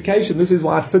ramification, this is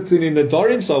why it fits in the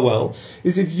Nedarim so well,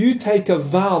 is if you take a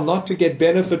vow not to get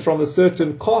benefit from a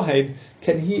certain kohen,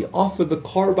 can he offer the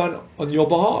korban on your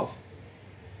behalf?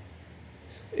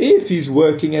 If he's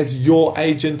working as your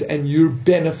agent and you're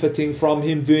benefiting from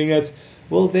him doing it,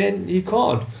 well then he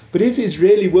can't. But if he's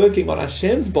really working on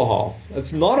Hashem's behalf,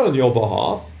 it's not on your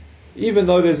behalf, even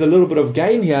though there's a little bit of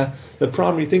gain here, the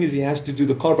primary thing is he has to do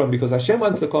the korban because Hashem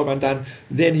wants the korban done,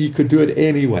 then he could do it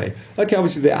anyway. Okay,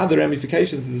 obviously there are other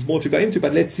ramifications and there's more to go into,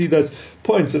 but let's see those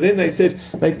points. So then they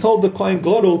told the kohen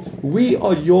gadol, we're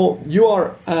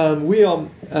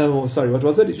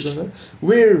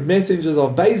messengers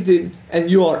of Beis Din, and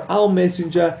you are our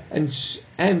messenger and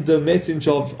the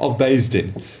messenger of Beis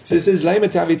Din. So it says, Leima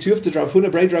Tavituf to Rav Huna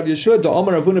Breid Rav Yeshua, the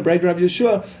Omer Rav Huna Breid Rav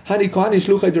Yeshua, Hani Kohen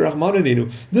Shluchei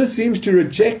Derachmananinu. This seems to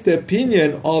reject the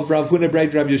opinion of Rav Huna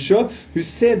Breid Rav Yeshua, who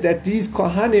said that these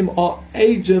Kohanim are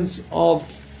agents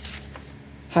of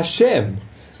Hashem.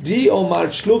 Di Omar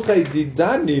Shluchei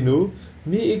Didaninu.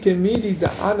 Rav Huna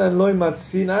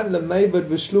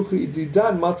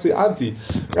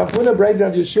Breid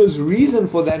Rav Yeshua's reason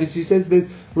for that is he says there's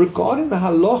regarding the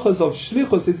halachas of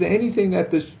shlichus, is there anything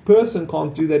that the person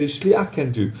can't do that his shliach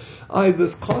can do?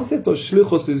 This concept of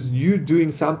shlichus is you doing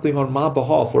something on my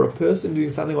behalf or a person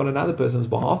doing something on another person's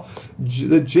behalf.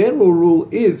 The general rule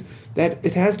is that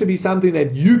it has to be something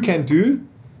that you can do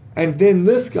and then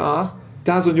this guy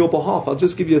does on your behalf. I'll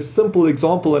just give you a simple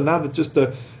example, just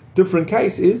a different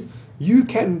case is you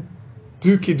can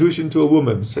do kiddushin to a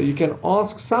woman, so you can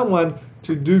ask someone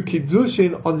to do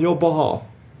kiddushin on your behalf.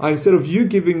 Instead of you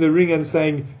giving the ring and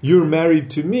saying you're married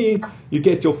to me, you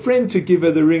get your friend to give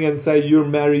her the ring and say you're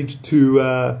married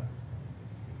to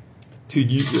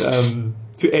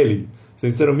Eli. So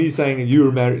instead of me saying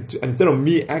you're married, instead of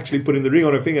me actually putting the ring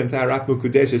on her finger and saying Arakmu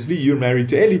Kudesh Esli, you're married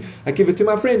to Eli, I give it to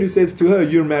my friend who says to her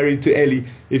you're married to Eli.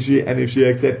 If she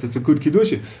accepts, it's a good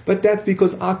kiddushin. But that's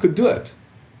because I could do it.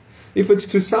 If it's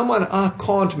to someone I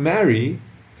can't marry,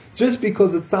 just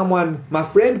because it's someone my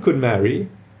friend could marry,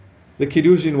 the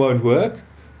kiddushin won't work.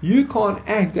 You can't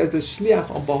act as a shliach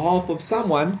on behalf of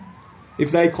someone if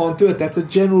they can't do it. That's a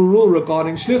general rule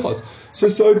regarding shlichos. So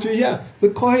too here, the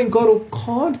kohen gadol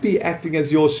can't be acting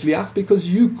as your shliach because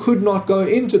you could not go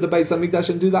into the Beis Hamikdash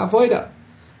and do the avodah.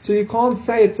 So you can't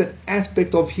say it's an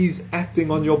aspect of his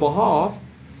acting on your behalf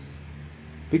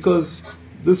because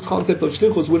this concept of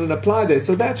shlichos wouldn't apply there.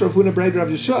 So that's Rav Huna Breid Rav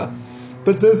Yeshua.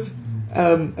 But this,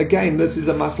 again, this is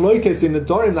a machlokes in the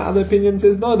Nedarim. The other opinion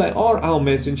says no, they are our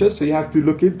messengers. So you have to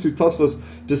look into, Tosfos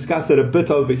discuss it a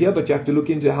bit over here, but you have to look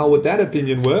into how would that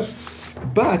opinion work.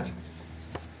 But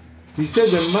he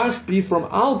says it must be from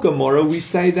Al Gemara. We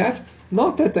say that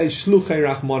not that they shluchei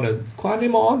rachmanan.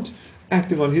 Kohanim aren't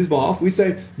acting on his behalf. We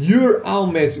say you're our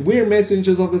we're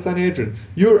messengers of the Sanhedrin.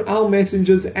 You're our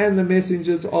messengers and the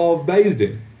messengers of Beis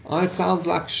Din. It sounds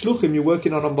like shluchim you're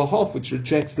working on behalf, which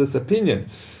rejects this opinion.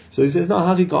 So he says, no,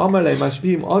 he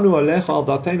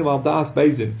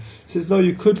says, no,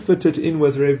 you could fit it in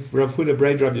with Rav Huna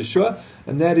Breid Rav Yeshua,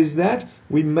 and that is that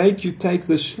we make you take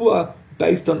the shvua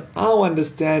based on our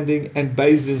understanding and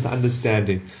Beis Din's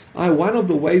understanding. One of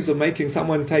the ways of making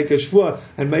someone take a shvua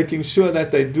and making sure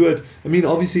that they do it,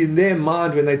 obviously in their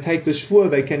mind when they take the shvua,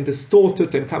 they can distort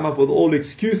it and come up with all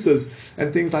excuses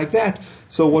and things like that.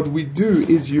 So what we do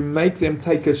is you make them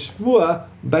take a shvua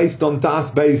based on das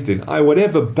Beis Din.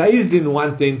 Whatever Beis Din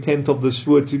want the intent of the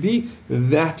shvua to be,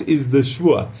 that is the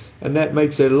shvua. And that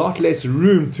makes a lot less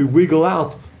room to wiggle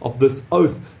out of this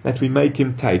oath that we make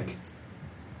him take.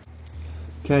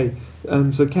 Okay,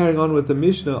 so carrying on with the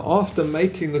Mishnah, after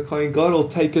making the kohen gadol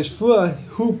take a shvua,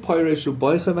 who poireshu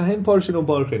boichem v'hen porshin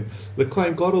u'borchin. The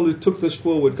kohen gadol who took the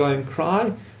shvua would go and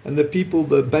cry, and the people,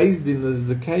 the Beis Din,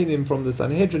 the Zakanim from the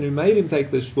Sanhedrin who made him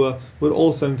take the shvua, would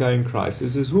also go in Christ. It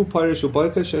says, "Who parish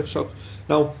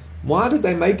Now, why did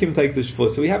they make him take the shvua?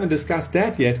 So we haven't discussed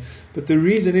that yet, but the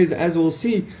reason is, as we'll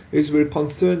see, is we're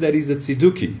concerned that he's a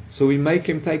tziduki. So we make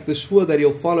him take the shvua that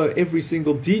he'll follow every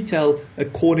single detail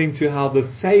according to how the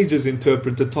sages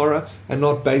interpret the Torah, and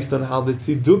not based on how the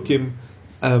tzidukim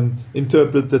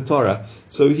interpret the Torah.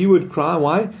 So he would cry,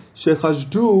 why?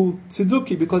 Shechashdu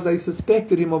tziduki, because they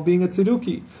suspected him of being a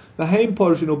tziduki.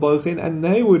 And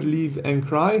they would leave and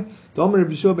cry.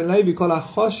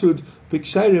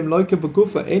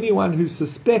 Anyone who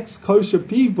suspects kosher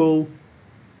people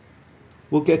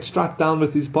will get struck down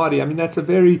with his body. I mean, that's a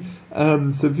very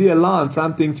severe line,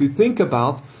 something to think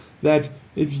about, that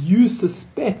if you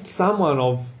suspect someone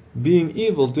of being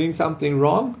evil, doing something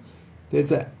wrong,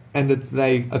 it's a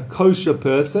kosher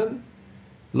person,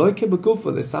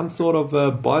 there's some sort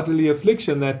of bodily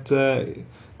affliction that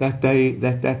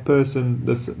person,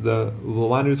 the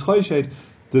one who's choshed,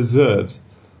 deserves.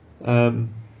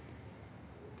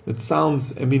 It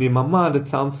sounds, in my mind, it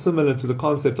sounds similar to the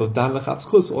concept of dan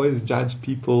lechatzchus, always judge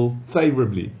people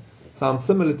favorably. It sounds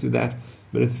similar to that,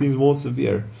 but it seems more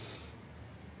severe.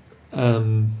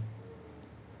 V'kol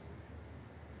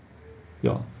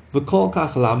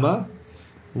kach lama.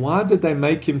 Why did they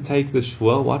make him take the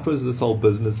shvua? What was this whole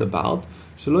business about?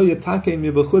 So that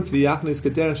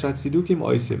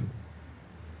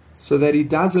he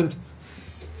doesn't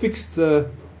fix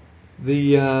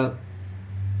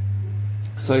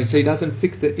so he doesn't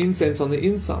fix the incense on the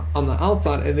inside, on the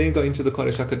outside, and then go into the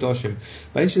Kodesh HaKadoshim.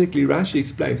 Basically, Rashi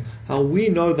explains how we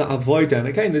know the avodah, and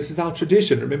again, this is our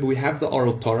tradition. Remember, we have the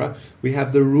oral Torah, we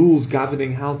have the rules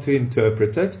governing how to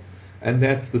interpret it, and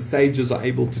that's the sages are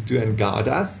able to do and guide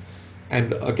us.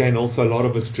 And again, also a lot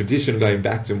of it's tradition going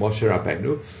back to Moshe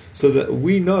Rabbeinu, so that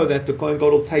we know that the kohen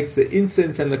gadol takes the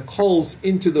incense and the coals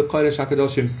into the Kodesh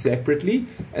HaKadoshim separately,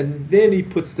 and then he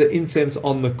puts the incense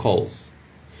on the coals.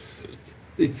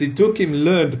 The Tzidukim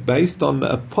learned based on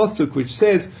a pasuk which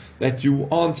says that you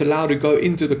aren't allowed to go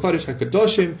into the Kodesh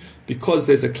HaKadoshim because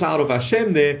there's a cloud of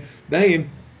Hashem there. They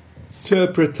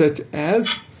interpret it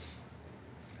as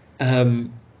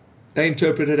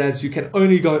you can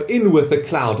only go in with a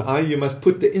cloud. You must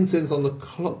put the incense on the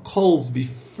coals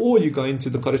before you go into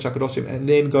the Kodesh HaKadoshim and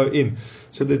then go in.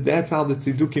 So that's how the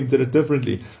Tzidukim did it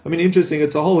differently. I mean, interesting.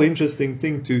 It's a whole interesting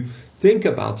thing to think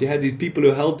about. You had these people who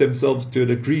held themselves to a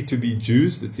degree to be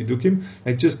Jews, the Tzidukim.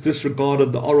 They just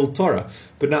disregarded the oral Torah.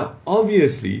 But now,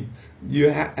 obviously,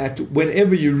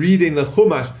 whenever you're reading the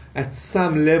Chumash, at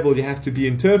some level you have to be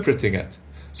interpreting it.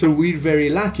 So we're very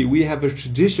lucky. We have a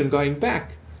tradition going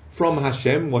back from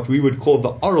Hashem, what we would call the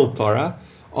oral Torah,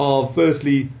 of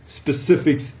firstly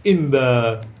specifics in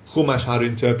the Chumash, how to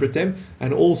interpret them,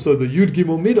 and also the Yud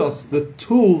Gimel Midos, the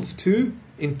tools to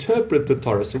interpret the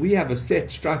Torah. So we have a set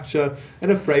structure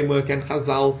and a framework, and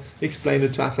Chazal explain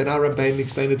it to us, and our Rabbein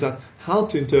explain it to us, how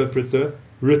to interpret the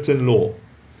written law.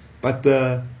 But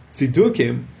the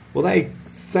Tzidukim, well, they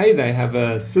say they have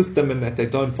a system and that they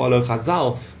don't follow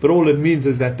Chazal, but all it means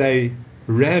is that they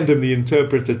randomly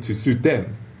interpret it to suit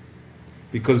them.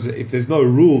 Because if there's no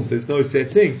rules, there's no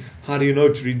set thing, how do you know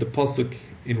to read the pasuk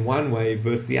in one way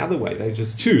versus the other way? They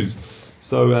just choose.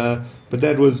 So, but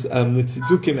that was the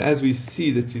Tzidukim. As we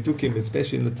see, the Tzidukim,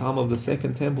 especially in the time of the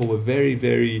Second Temple, were very,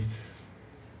 very.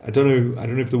 I don't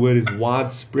know if the word is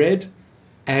widespread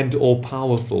and or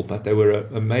powerful, but they were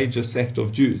a major sect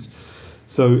of Jews.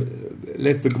 So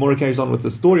the Gemara carries on with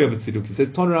the story of the Tziduk. It says,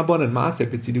 "Ton Rabban and Maaseh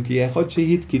Tziduk Yechod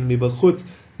Shehitkin Mibachutz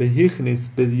Behichnis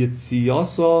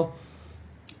B'Yitziyaso."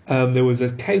 There was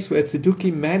a case where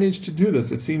Tzidukim managed to do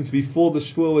this. It seems before the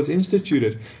Shvuah was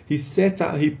instituted, he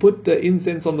put the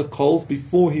incense on the coals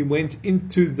before he went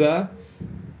into the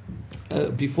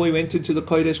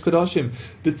Kodesh Kodashim.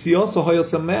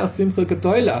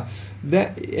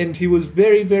 And he was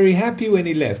very, very happy when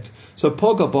he left. So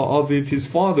Pogaba Aviv, his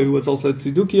father, who was also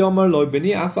Tziduki Omar, Lo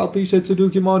Beni Afal Pisha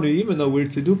Tzidukim Anu, even though we're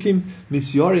Tzidukim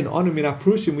Nisyarin Anu Min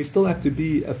Aprushim, we still have to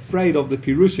be afraid of the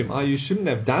Pirushim. You shouldn't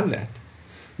have done that.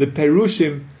 The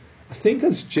Perushim, I think,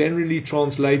 is generally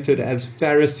translated as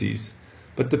Pharisees,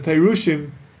 but the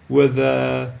Perushim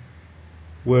were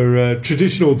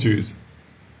traditional Jews.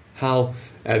 How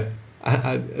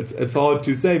it's hard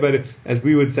to say, but as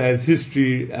we would say, as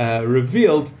history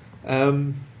revealed,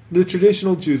 the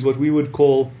traditional Jews, what we would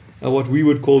call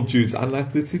Jews,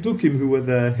 unlike the Tzidukim, who were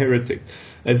the heretics.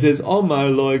 It says, Omar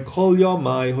loy kol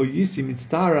yomai hoyisi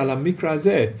mitztar ala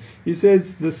mikra. He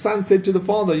says, the son said to the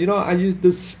father,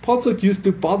 this pasuk used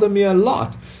to bother me a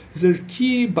lot. He says,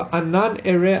 Ki ba'anan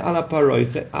ere ala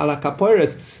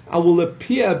kapores. I will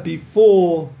appear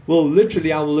before, well,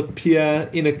 literally, I will appear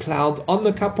in a cloud on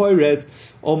the kapores.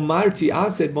 Or Marti, I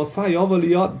said, Mosai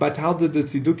Ovaliyot, but how did the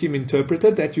Tzidukim interpret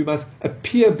it? That you must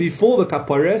appear before the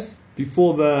kapores,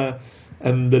 before the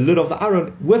lid of the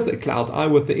Aron with the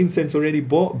cloud, with the incense already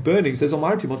burning. Says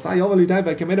Omarti,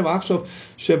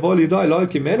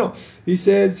 he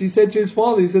said to his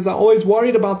father, he says, I always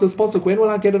worried about this pasuk. When will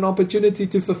I get an opportunity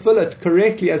to fulfill it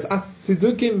correctly as us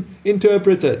Tzidukim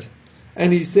interpret it?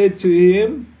 And he said to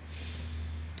him,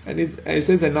 and he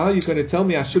says, and now you're going to tell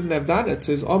me I shouldn't have done it. It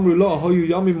says, Omru lo hoyu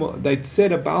yomim, they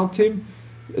said about him,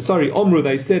 Omru,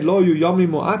 they said, lo yu yomim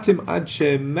mo'atim ad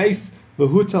she'meis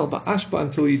Vahutal ba'ashba,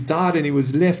 until he died and he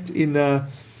was left in a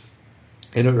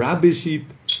rubbish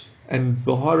heap, and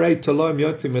v'harei taloim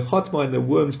yotzim mechotma, and the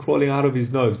worms crawling out of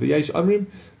his nose. V'yesh amrim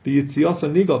b'yitzios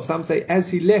nigov. Some say as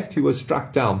he left he was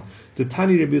struck down. The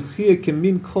Tani Rabbi Chia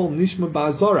kemin kol nishma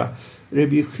ba'azora.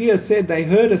 Rabbi Chia said they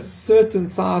heard a certain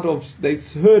they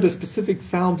heard a specific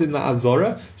sound in the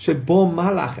Azora, shebo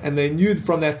malach, and they knew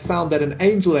from that sound that an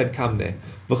angel had come there.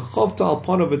 V'chovta al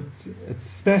ponov, it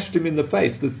smashed him in the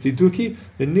face. The Tziduki,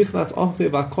 the nichnas ochre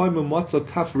v'akoy memotzo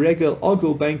kaf regel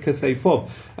ogul bein kaseifov,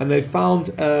 and they found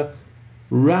a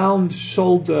round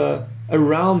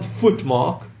foot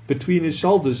mark between his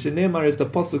shoulders. Shenemar, as the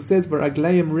pasuk says,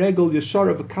 "V'ragleim regel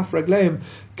yeshara v'kaf ragleim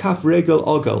kaf regel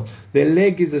ogel." Their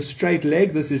leg is a straight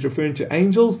leg. This is referring to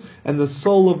angels, and the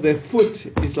sole of their foot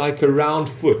is like a round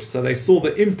foot. So they saw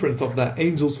the imprint of the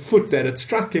angel's foot that it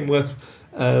struck him with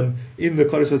in the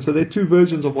kodesh. So there are two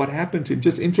versions of what happened to him.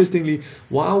 Just interestingly,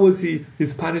 why was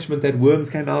his punishment that worms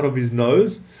came out of his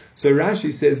nose? So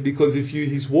Rashi says because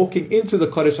he's walking into the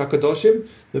Kodesh HaKadoshim,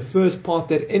 the first part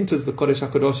that enters the Kodesh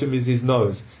HaKadoshim is his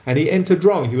nose. And he entered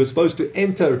wrong. He was supposed to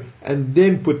enter and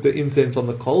then put the incense on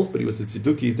the coals, but he was a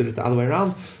Tziduki, he did it the other way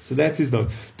around. So that's his nose.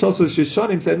 Tosos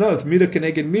Sheshanim say, no, it's Mida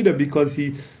Keneged Mida, because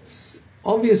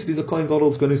obviously the kohen gadol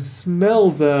is going to smell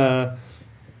the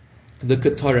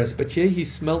ketores, but here he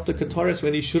smelt the ketores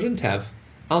when he shouldn't have.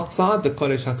 Outside the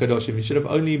Kodesh HaKadoshim, he should have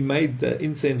only made the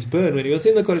incense burn when he was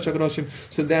in the Kodesh HaKadoshim.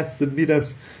 So that's the Mida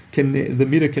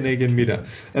Keneged Mida.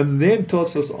 And then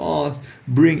Tosos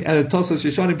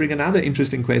Yeshani bring another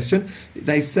interesting question.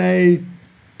 They say,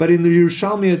 but in the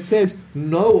Yerushalmi it says,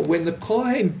 no, when the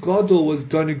kohen gadol was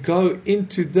going to go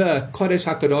into the Kodesh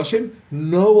HaKadoshim,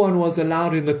 no one was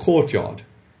allowed in the courtyard.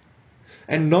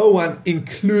 And no one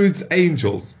includes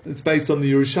angels. It's based on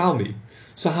the Yerushalmi.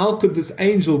 So how could this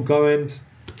angel go and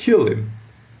kill him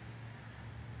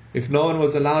if no one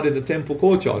was allowed in the temple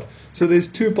courtyard? So there's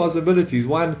two possibilities.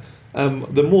 One,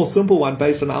 the more simple one,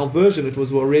 based on our version, it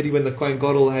was already when the kohen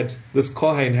gadol this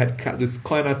kohen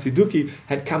Tziduki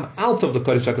had come out of the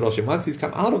Kodesh HaKadoshim. Once he's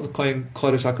come out of the Kodesh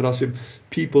HaKadoshim,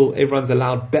 everyone's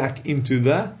allowed back into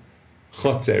the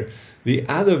chotzer. The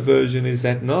other version is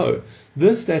that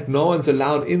that no one's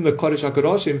allowed in the Kodesh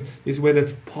HaKadoshim is when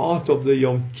it's part of the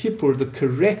Yom Kippur, the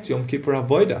correct Yom Kippur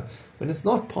Avodah. When it's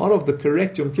not part of the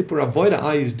correct Yom Kippur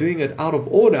Avodah, he's doing it out of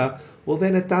order, well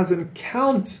then it doesn't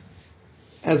count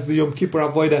as the Yom Kippur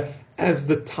Avodah as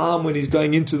the time when he's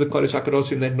going into the Kodesh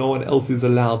HaKadoshim that no one else is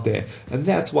allowed there. And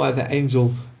that's why the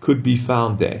angel could be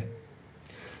found there.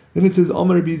 Then it says,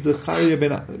 Omer Rabbi Zechariah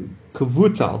ben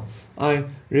Kavutal.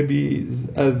 Rabbi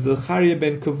Zechariah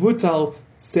ben Kavutal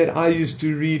said, I used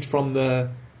to read from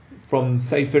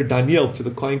Sefer Daniel to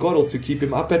the Kohen Gadol to keep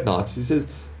him up at night. He says,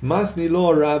 Masni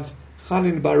lo Rav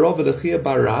Chanan bar Rav Lechia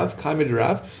bar Rav, Kaimid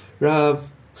Rav.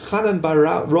 Rav Chanan bar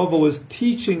Rav was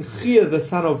teaching Chia, the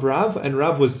son of Rav, and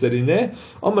Rav was sitting there.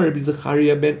 Omar Rabbi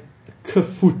Zechariah ben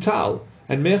Kavutal,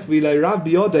 and Mech Vilay Rav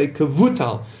Biodei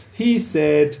Kavutal. He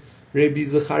said, Rabbi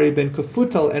Zechariah ben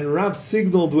Kavutal, and Rav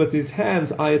signaled with his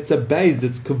hands, it's a base,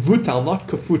 it's Kavutal, not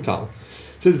Kafutal.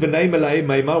 It says, V'nei Malay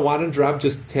Meimar, why didn't Rav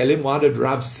just tell him? Why did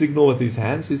Rav signal with his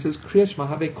hands? He says, Kriyash Ma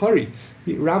Have Kori.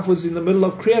 Rav was in the middle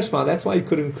of Kriyash Ma, that's why he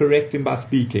couldn't correct him by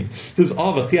speaking. He says,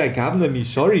 V'chiyai Gavna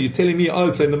Mishori, you're telling me,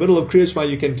 so in the middle of Kriyash Ma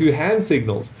you can do hand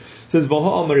signals. It says,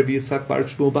 V'ho Amar Rabbi Yitzchak bar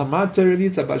Shmuel bar Marta, Rabbi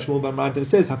Yitzchak bar Shmuel bar Marta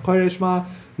says, HaKoresh Ma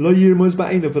lo yirmuz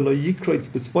ba'ina v'lo yikroitz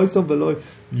b'tzvoisav v'lo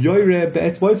yoyre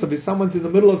be'etzvoisav. If someone's in the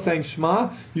middle of saying Shema,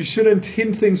 you shouldn't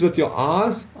hint things with your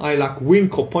eyes, like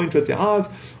wink or point with your eyes,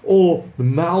 or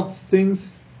mouth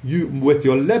things with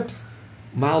your lips,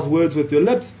 mouth words with your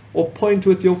lips, or point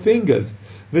with your fingers.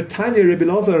 V'tanya Rabbi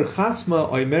Lazar Chasma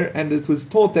Omer, and it was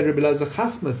taught that Rabbi Lazar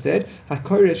Chasma said,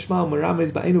 HaKoresh Shema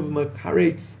merames ba'inu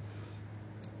v'makaretz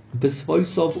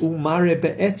b'svoisov umare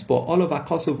be'etzbo olav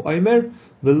akosov Omer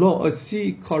v'lo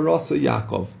osi karosa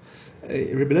Yaakov.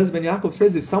 Rabbi Elazar ben Yaakov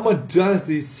says if someone does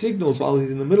these signals while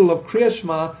he's in the middle of Kriya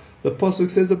Shema, the pasuk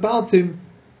says about him,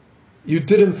 you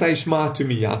didn't say Shema to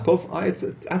me, Yaakov.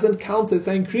 It doesn't count as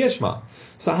saying Kriya Shema.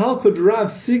 So how could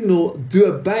Rav signal, do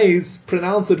a base,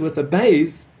 pronounce it with a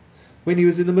base, when he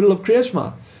was in the middle of Kriya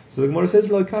Shema? So the Gemara says,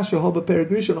 Lo kasha haba perik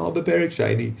rishon haba perik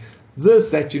sheni. This,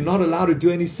 that you're not allowed to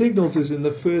do any signals, is in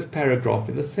the first paragraph.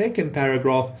 In the second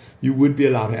paragraph, you would be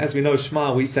allowed. As we know,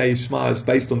 Shema, we say Shema is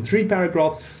based on 3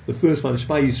 paragraphs. The first one,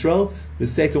 Shema Yisrael. The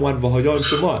second one, V'hayom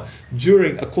Shema.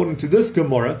 According to this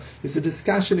Gemara, there's a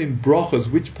discussion in brachos,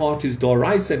 which part is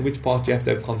Doraisa and which part you have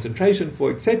to have concentration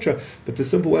for, etc. But the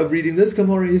simple way of reading this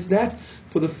Gemara is that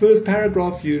for the first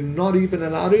paragraph, you're not even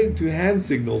allowed to do hand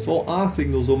signals or R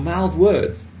signals or mouth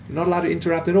words. You're not allowed to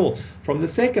interrupt at all. From the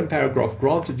second paragraph,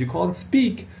 granted you can't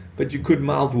speak, but you could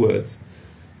mouth words.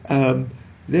 Then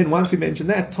once we mention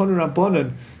that, Tonu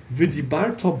Rabbanan,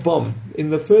 ודברת bom. In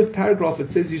the first paragraph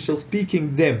it says you shall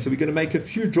speaking them. So we're going to make a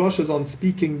few drashos on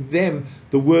speaking them,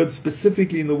 the words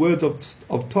specifically in the words of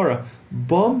Torah.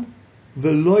 Bom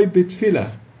veloy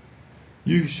bitfila.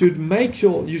 You should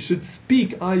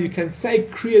speak, you can say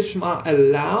Kriya Shema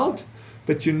aloud,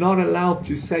 but you're not allowed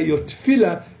to say your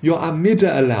tefillah, your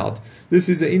amida aloud. This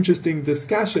is an interesting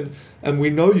discussion, and we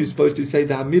know you're supposed to say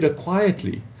the amida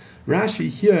quietly. Rashi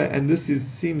here, and this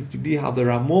seems to be how the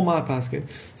Ramoma Paskin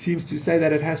seems to say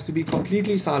that it has to be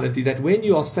completely silently, that when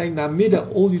you are saying the amida,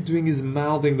 all you're doing is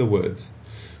mouthing the words.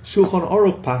 Shulchan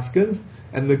Aruch Paskins,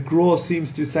 and the Gra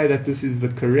seems to say that this is the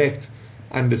correct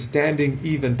understanding,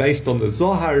 even based on the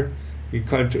Zohar.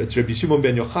 It's Rabbi Shimon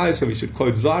ben Yochai, so we should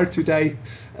quote Zohar today.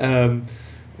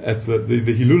 It's the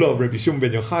Hilula of Rabbi Shimon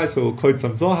ben Yochai, so we'll quote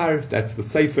some Zohar. That's the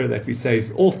Sefer that we say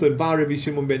is authored by Rabbi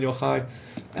Shimon ben Yochai.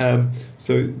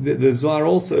 So the Zohar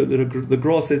also, the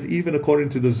Gra says, even according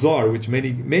to the Zohar, which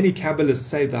many Kabbalists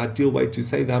say the ideal way to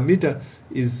say the Amidah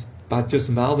is by just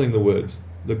mouthing the words.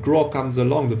 The Gra comes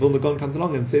along, the Vilna Gaon comes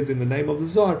along and says in the name of the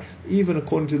Zohar, even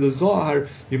according to the Zohar,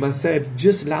 you must say it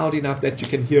just loud enough that you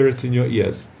can hear it in your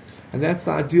ears. And that's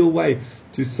the ideal way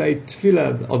to say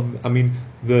tefillah.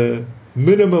 The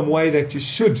minimum way that you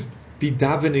should be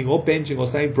davening or benching or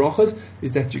saying brachos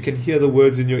is that you can hear the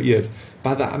words in your ears.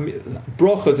 By the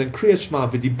brachos and Kriya Shema,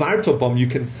 ודברת bom, you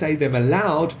can say them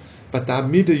aloud, but the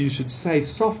Amidah you should say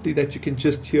softly that you can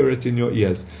just hear it in your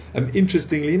ears.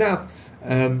 Interestingly enough,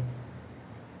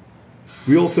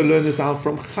 we also learn this out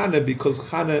from Chana, because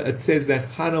Chana, it says that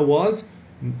Chana was,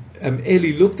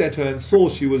 Eli looked at her and saw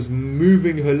she was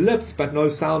moving her lips, but no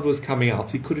sound was coming out.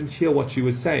 He couldn't hear what she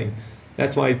was saying.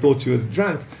 That's why he thought she was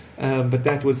drunk. But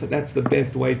that's the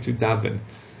best way to daven.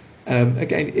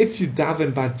 Again, if you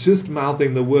daven by just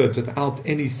mouthing the words without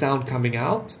any sound coming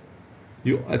out,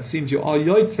 it seems you are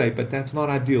yotzei, but that's not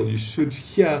ideal. You should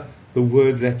hear the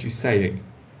words that you're saying.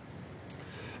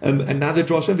 Another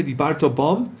drasha, ודברת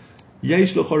bom. You're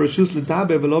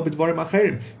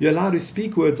allowed to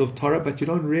speak words of Torah, but you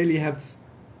don't really have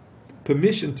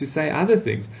permission to say other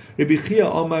things. You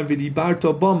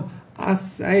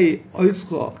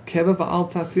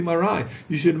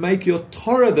should make your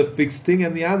Torah the fixed thing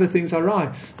and the other things are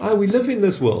right. We live in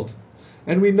this world.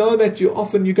 And we know that you're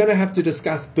going to have to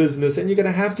discuss business and you're going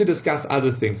to have to discuss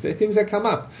other things. There are things that come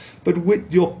up. But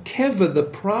with your keva, the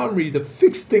primary, the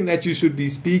fixed thing that you should be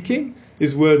speaking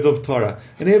is words of Torah.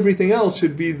 And everything else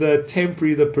should be the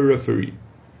temporary, the periphery.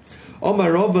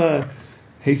 If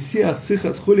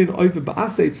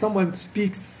someone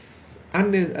speaks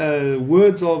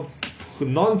words of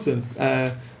nonsense,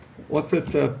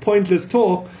 pointless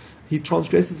talk, he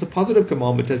transgresses a positive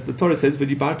commandment, as the Torah says,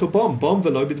 "V'dibarto bom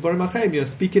v'lo b'dvarim achayim." You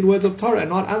speak in words of Torah and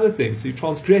not other things. So you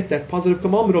transgress that positive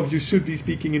commandment of you should be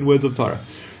speaking in words of Torah.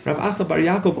 Rav Acha bar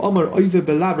Yaakov Omer oive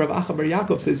belav. Rav Acha bar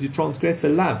Yaakov says you transgress a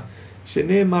lav.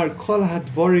 Sheneemar kol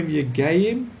hadvarim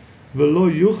yegayim v'lo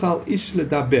yuchal ish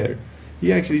ledaber.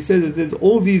 He actually says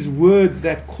all these words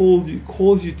that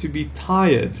cause you to be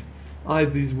tired.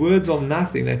 These words of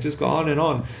nothing that just go on and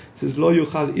on. It says lo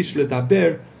yuchal ish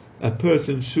ledaber. A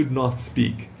person should not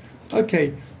speak.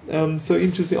 Okay, so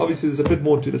interesting. Obviously, there's a bit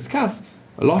more to discuss,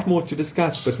 a lot more to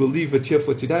discuss, but we'll leave it here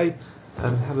for today.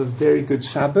 Have a very good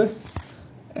Shabbos.